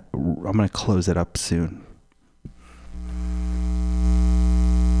 I'm gonna close it up soon.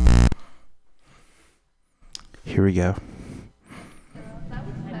 Here we go.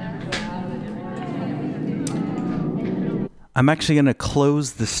 I'm actually going to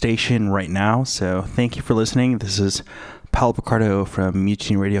close the station right now, so thank you for listening. This is Paolo Picardo from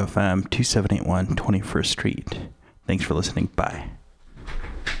Mutiny Radio FM 2781 21st Street. Thanks for listening. Bye.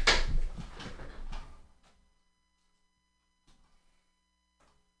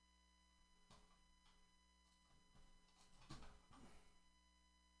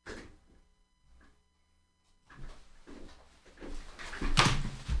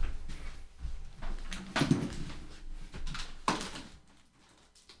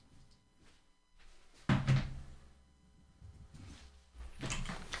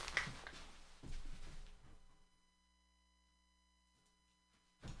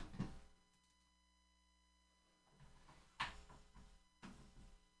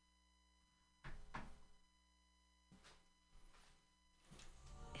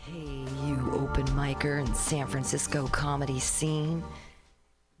 open micer in San Francisco comedy scene?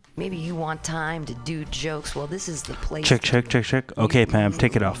 Maybe you want time to do jokes. Well, this is the place. Check. Okay, Pam,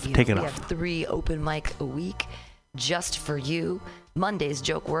 take it off. Take it we off. have 3 open mic a week just for you. Monday's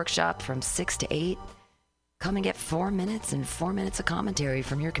joke workshop from 6 to 8. Come and get 4 minutes and 4 minutes of commentary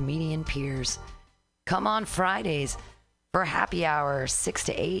from your comedian peers. Come on Fridays for happy hour 6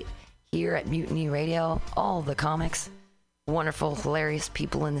 to 8 here at Mutiny Radio. All the comics, wonderful, hilarious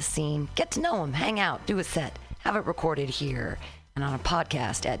people in the scene. Get to know them, hang out, do a set, have it recorded here and on a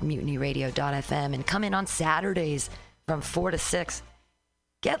podcast at mutinyradio.fm, and come in on Saturdays from 4 to 6.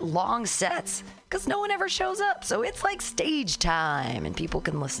 Get long sets because no one ever shows up, so it's like stage time and people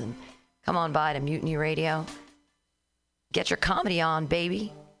can listen. Come on by to Mutiny Radio. Get your comedy on,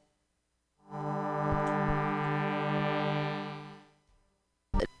 baby.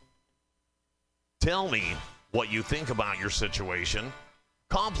 Tell me what you think about your situation.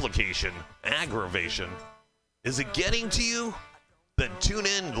 Complication, aggravation. Is it getting to you? Then tune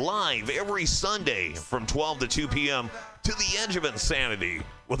in live every Sunday from 12 to 2 p.m. to The Edge of Insanity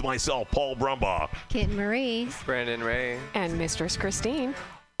with myself, Paul Brumbaugh. Kit Marie. Brandon Ray. And Mistress Christine.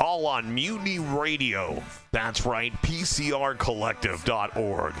 All on Mutiny Radio. That's right,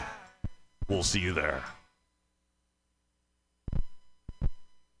 PCRcollective.org. We'll see you there.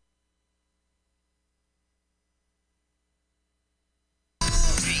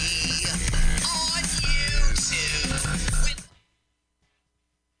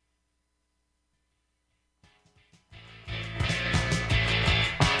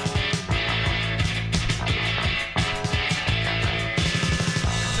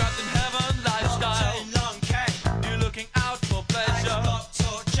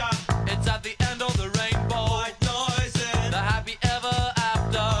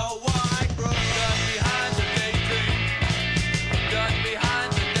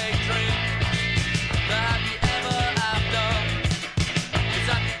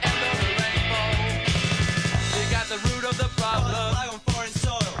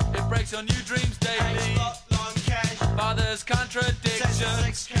 On your dreams daily. Father's contradiction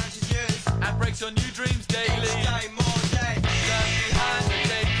and breaks on your dreams daily. Just behind the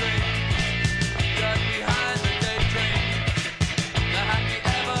daydream. Just behind the daydream. The happy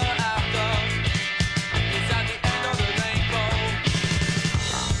ever after is at the end of the rainbow.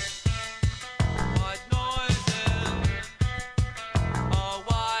 White noises, a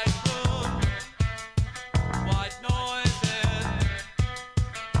white room. White noises.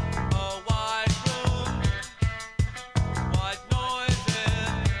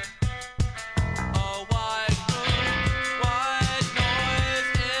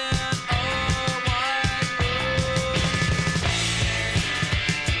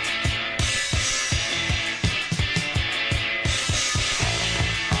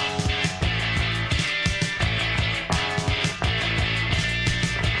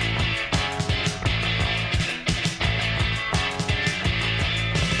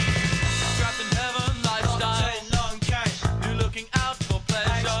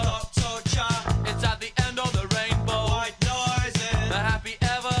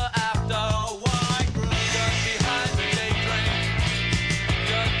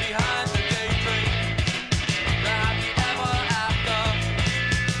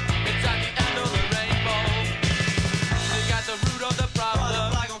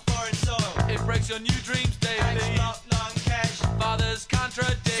 On your dreams daily. Father's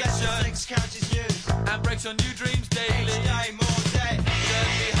contradiction and breaks on your dreams daily. Just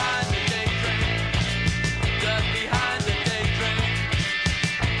behind the daydream. Just behind the daydream.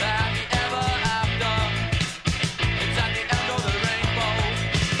 The happy ever after. It's at the end of the rainbow.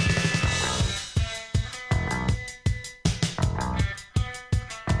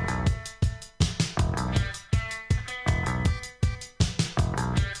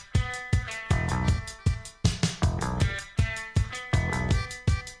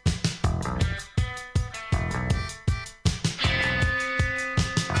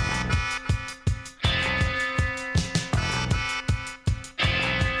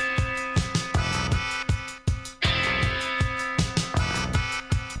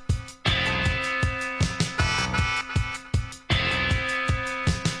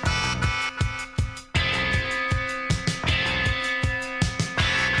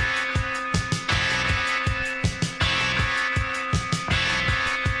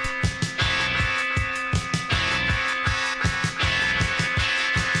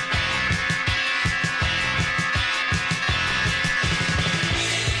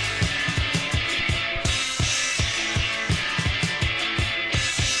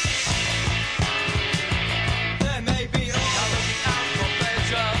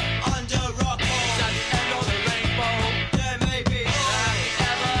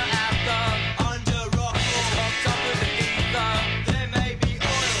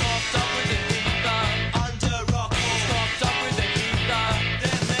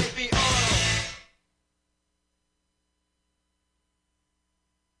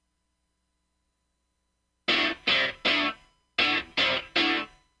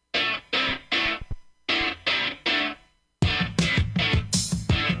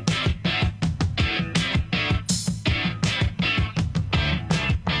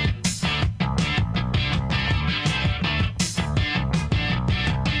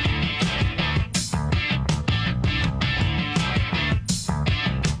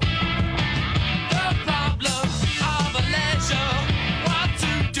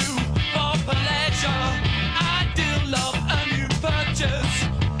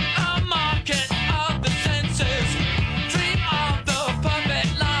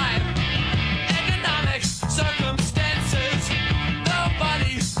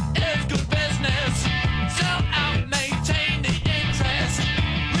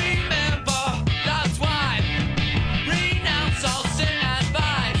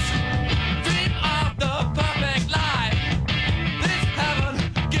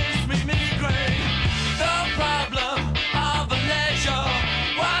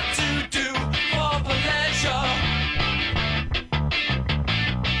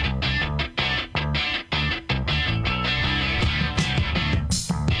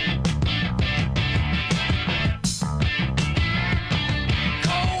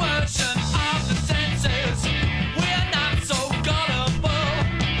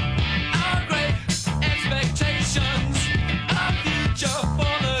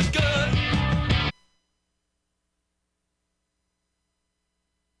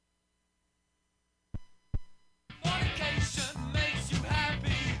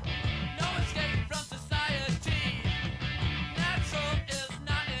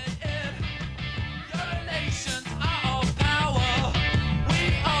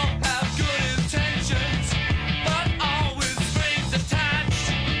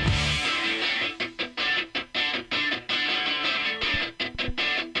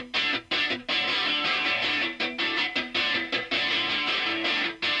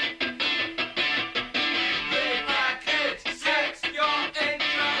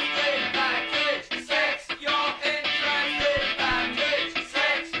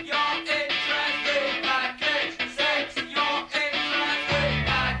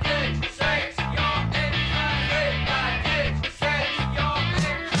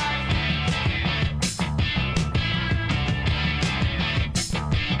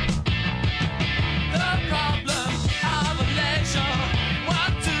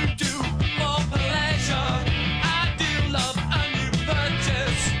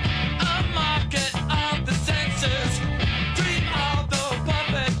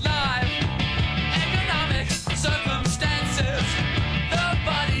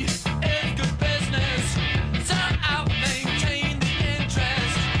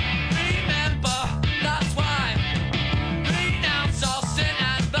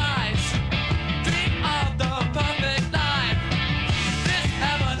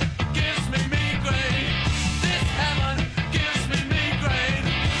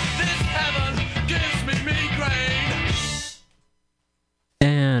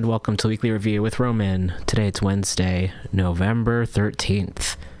 welcome to Weekly Review with Roman. Today it's Wednesday, November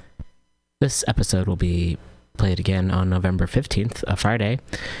 13th. This episode will be played again on November 15th, a Friday.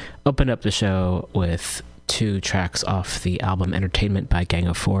 Opened up the show with 2 tracks off the album Entertainment by Gang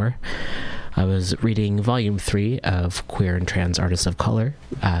of Four. I was reading Volume 3 of Queer and Trans Artists of Color,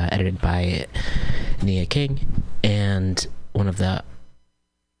 edited by Nia King, and one of the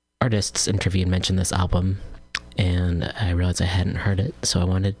artists interviewed mentioned this album, and I realized I hadn't heard it, so I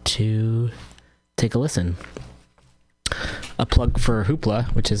wanted to take a listen. A plug for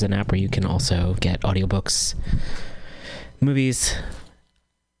Hoopla, which is an app where you can also get audiobooks, movies,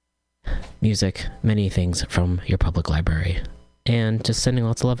 music, many things from your public library. And just sending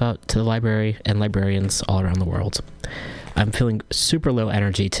lots of love out to the library and librarians all around the world. I'm feeling super low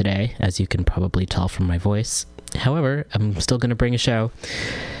energy today, as you can probably tell from my voice. However, I'm still going to bring a show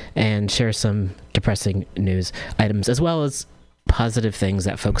and share some depressing news items, as well as positive things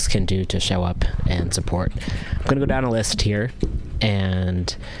that folks can do to show up and support. I'm going to go down a list here,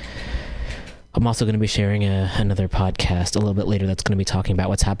 and I'm also going to be sharing another podcast a little bit later that's going to be talking about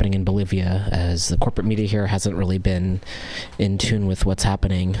what's happening in Bolivia, as the corporate media here hasn't really been in tune with what's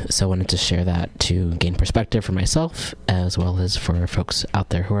happening. So I wanted to share that to gain perspective for myself, as well as for folks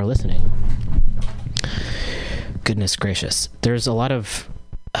out there who are listening. Goodness gracious. There's a lot of...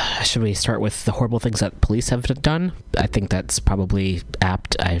 should we start with the horrible things that police have done? I think that's probably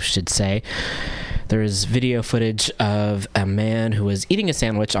apt, I should say. There is video footage of a man who was eating a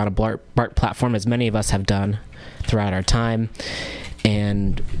sandwich on a BART platform, as many of us have done throughout our time.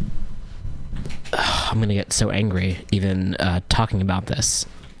 And I'm going to get so angry even talking about this.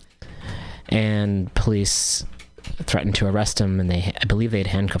 And police threatened to arrest him, and I believe they'd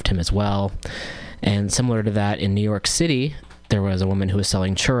handcuffed him as well. And similar to that, in New York City, there was a woman who was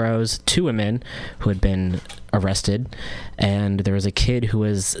selling churros, 2 women who had been arrested, and there was a kid who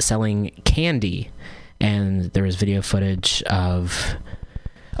was selling candy, and there was video footage of...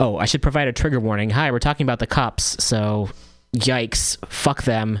 Oh, I should provide a trigger warning. Hi, we're talking about the cops, so yikes, fuck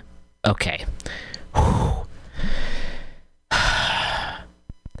them. Okay.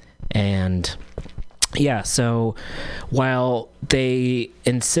 And... yeah, so while they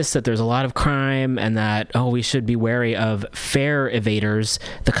insist that there's a lot of crime and that, we should be wary of fare evaders,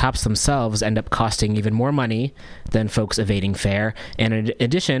 the cops themselves end up costing even more money than folks evading fare. And in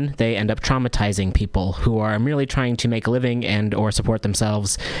addition, they end up traumatizing people who are merely trying to make a living and or support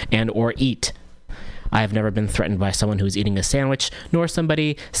themselves and or eat. I have never been threatened by someone who's eating a sandwich, nor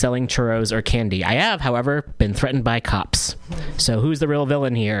somebody selling churros or candy. I have, however, been threatened by cops. So who's the real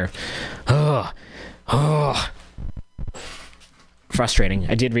villain here? Frustrating.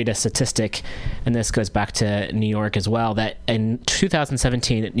 I did read a statistic, and this goes back to New York as well, that in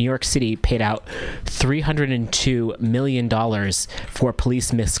 2017, New York City paid out $302 million for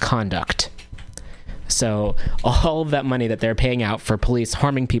police misconduct. So all of that money that they're paying out for police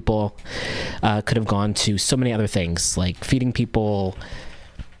harming people could have gone to so many other things, like feeding people,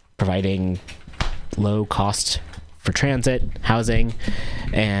 providing low cost for transit, housing,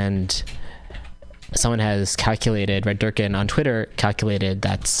 and... someone has calculated, Red Durkin on Twitter calculated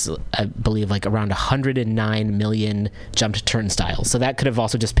that's, I believe, like around 109 million jumped turnstiles. So that could have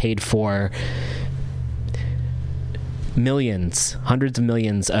also just paid for millions, hundreds of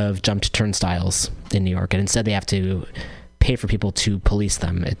millions of jumped turnstiles in New York. And instead they have to pay for people to police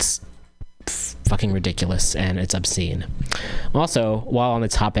them. It's fucking ridiculous, and it's obscene. Also, while on the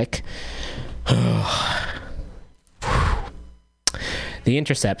topic... The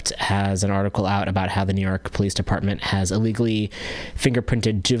Intercept has an article out about how the New York Police Department has illegally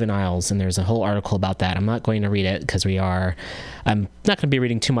fingerprinted juveniles, and there's a whole article about that. I'm not going to read it because I'm not going to be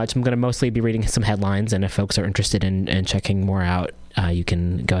reading too much. I'm going to mostly be reading some headlines, and if folks are interested in checking more out, you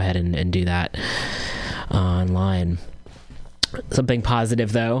can go ahead and do that online. Something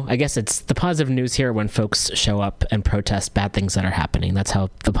positive, though. I guess it's the positive news here when folks show up and protest bad things that are happening. That's how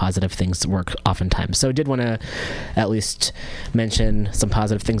the positive things work oftentimes. So I did want to at least mention some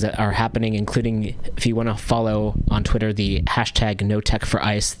positive things that are happening, including if you want to follow on Twitter the hashtag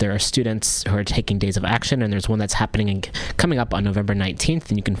 #NoTechForIce. There are students who are taking days of action, and there's one that's happening and coming up on November 19th,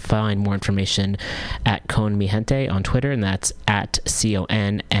 and you can find more information at Con Mi Gente on Twitter, and that's at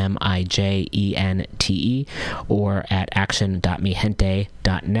CONMIJENTE, or at action.ntech.org.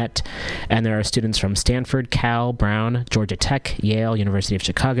 mihente.net. And there are students from Stanford, Cal, Brown, Georgia Tech, Yale, University of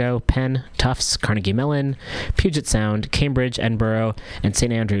Chicago, Penn, Tufts, Carnegie Mellon, Puget Sound, Cambridge, Edinburgh, and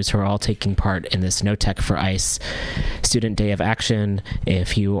St. Andrews who are all taking part in this No Tech for ICE Student Day of Action.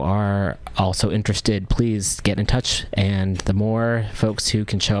 If you are also interested, please get in touch, and the more folks who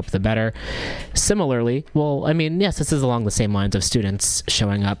can show up, the better. Similarly, well, I mean, yes, this is along the same lines of students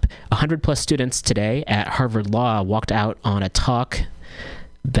showing up. 100 plus students today at Harvard Law walked out on a talk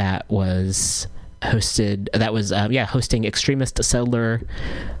that was hosting extremist settler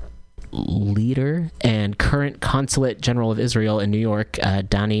leader and current Consulate General of Israel in New York,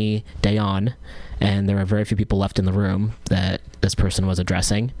 Dani Dayan, and there were very few people left in the room that this person was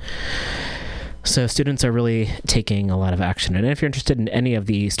addressing. So students are really taking a lot of action. And if you're interested in any of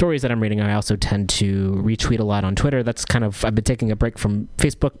the stories that I'm reading, I also tend to retweet a lot on Twitter. That's kind of, I've been taking a break from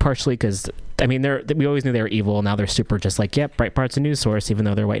Facebook partially because, I mean, we always knew they were evil. Now they're super just like, yep, Breitbart's a news source, even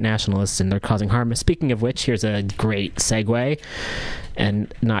though they're white nationalists and they're causing harm. Speaking of which, here's a great segue,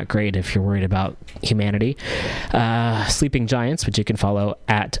 and not great if you're worried about humanity. Sleeping Giants, which you can follow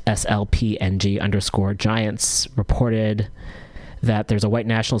at SLPNG_Giants, reported that there's a white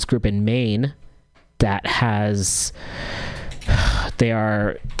nationalist group in Maine that they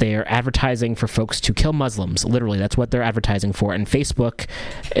are advertising for folks to kill Muslims. Literally, that's what they're advertising for. And Facebook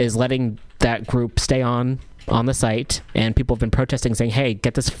is letting that group stay on the site, and people have been protesting, saying, hey,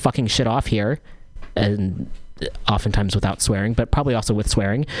 get this fucking shit off here. And oftentimes without swearing, but probably also with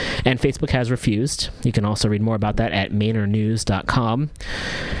swearing. And Facebook has refused. You can also read more about that at mainernews.com.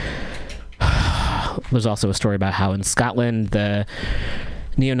 There's also a story about how in Scotland the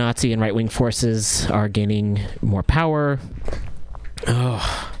neo-Nazi and right-wing forces are gaining more power.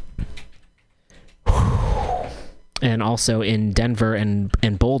 And also in Denver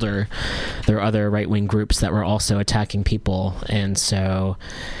and Boulder, there are other right-wing groups that were also attacking people. And so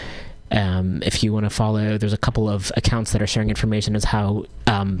if you want to follow, there's a couple of accounts that are sharing information as how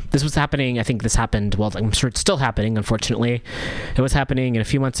this was happening. I think this happened, well, I'm sure it's still happening, unfortunately. It was happening a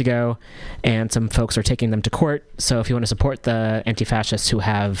few months ago, and some folks are taking them to court. So if you want to support the anti-fascists who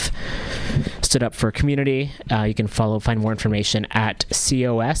have stood up for community, you can find more information at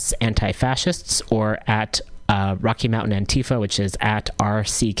COS Anti-Fascists or at Rocky Mountain Antifa, which is at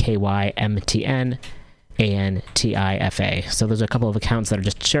RCKYMTN. ANTIFA. So there's a couple of accounts that are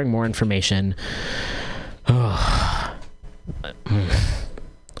just sharing more information.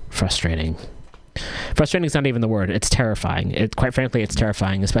 Frustrating. Frustrating is not even the word. It's terrifying. Quite frankly, it's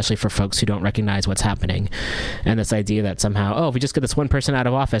terrifying, especially for folks who don't recognize what's happening. And this idea that somehow, if we just get this one person out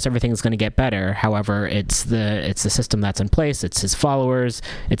of office, everything's going to get better. However, it's the system that's in place. It's his followers.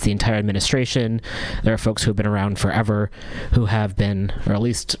 It's the entire administration. There are folks who have been around forever who have been, or at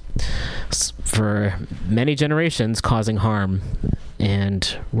least for many generations, causing harm.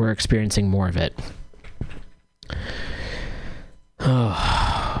 And we're experiencing more of it.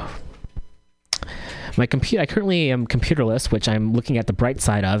 I currently am computerless, which I'm looking at the bright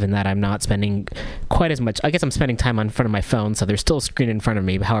side of, in that I'm not spending quite as much. I guess I'm spending time in front of my phone, so there's still a screen in front of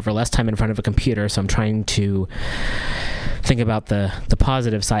me, but however, less time in front of a computer, so I'm trying to think about the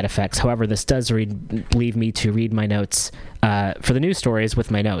positive side effects. However, this does leave me to read my notes for the news stories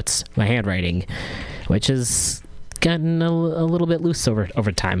with my notes, my handwriting, which has gotten a little bit loose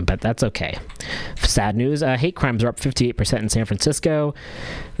over time, but that's okay. Sad news. Hate crimes are up 58% in San Francisco.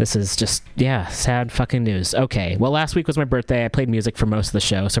 This is just, sad fucking news. Okay, well, last week was my birthday. I played music for most of the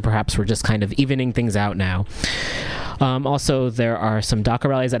show, so perhaps we're just kind of evening things out now. Also, there are some DACA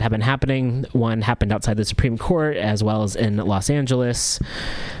rallies that have been happening. One happened outside the Supreme Court, as well as in Los Angeles.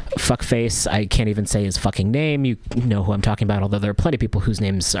 Fuckface, I can't even say his fucking name. You know who I'm talking about, although there are plenty of people whose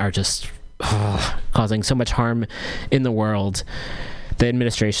names are just causing so much harm in the world. The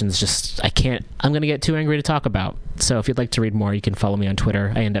administration's just, I'm going to get too angry to talk about. So if you'd like to read more, you can follow me on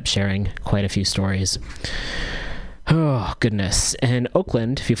Twitter. I end up sharing quite a few stories. Oh, goodness. In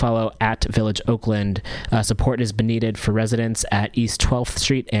Oakland, if you follow at Village Oakland, support has been needed for residents at East 12th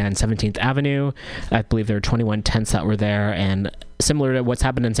Street and 17th Avenue. I believe there are 21 tents that were there, and similar to what's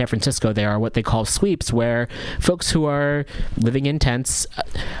happened in San Francisco, there are what they call sweeps, where folks who are living in tents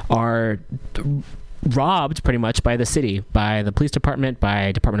are robbed pretty much by the city, by the police department,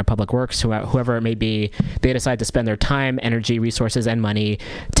 by Department of Public Works, whoever it may be. They decide to spend their time, energy, resources, and money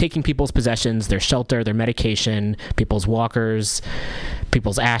taking people's possessions, their shelter, their medication, people's walkers,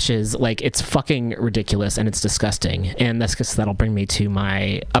 people's ashes. Like, it's fucking ridiculous, and it's disgusting. And that'll bring me to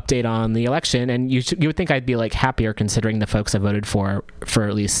my update on the election. And you would think I'd be like happier considering the folks I voted for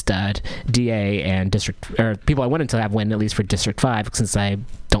at least DA and district, or people I wanted to have win at least for District 5, since I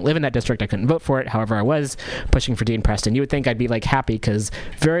don't don't live in that district. I couldn't vote for it. However, I was pushing for Dean Preston. You would think I'd be like happy because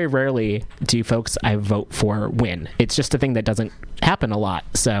very rarely do folks I vote for win. It's just a thing that doesn't happen a lot.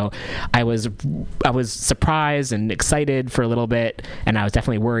 So I was surprised and excited for a little bit, and I was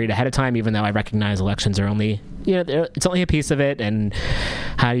definitely worried ahead of time, even though I recognize elections are only, it's only a piece of it, and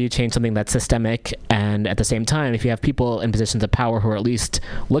how do you change something that's systemic? And at the same time, if you have people in positions of power who are at least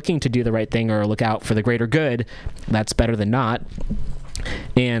looking to do the right thing or look out for the greater good, that's better than not.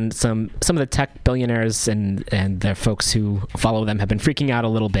 And some of the tech billionaires and the folks who follow them have been freaking out a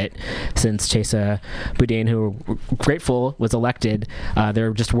little bit since Chesa Boudin, who we're grateful was elected.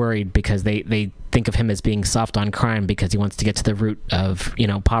 They're just worried because they think of him as being soft on crime because he wants to get to the root of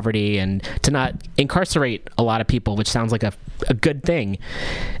poverty and to not incarcerate a lot of people, which sounds like a good thing.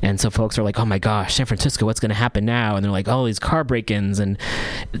 And so folks are like, oh my gosh, San Francisco, what's going to happen now? And they're like, oh, these car break-ins. And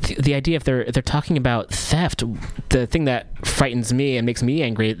the idea, if they're talking about theft, the thing that frightens me and makes me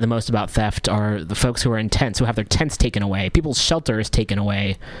angry the most about theft are the folks who are in tents, who have their tents taken away, people's shelters taken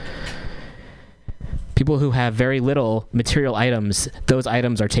away. People who have very little material items, those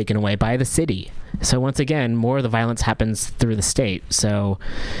items are taken away by the city. So once again, more of the violence happens through the state. So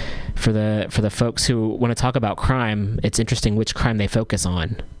for the folks who want to talk about crime, it's interesting which crime they focus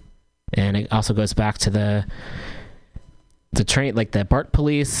on. And it also goes back to the train, like the BART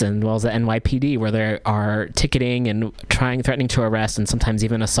police and well as the NYPD, where they are ticketing and threatening to arrest and sometimes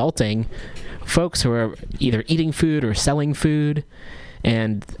even assaulting folks who are either eating food or selling food.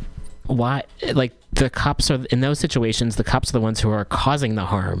 And why, like, the cops are in those situations, the cops are the ones who are causing the harm.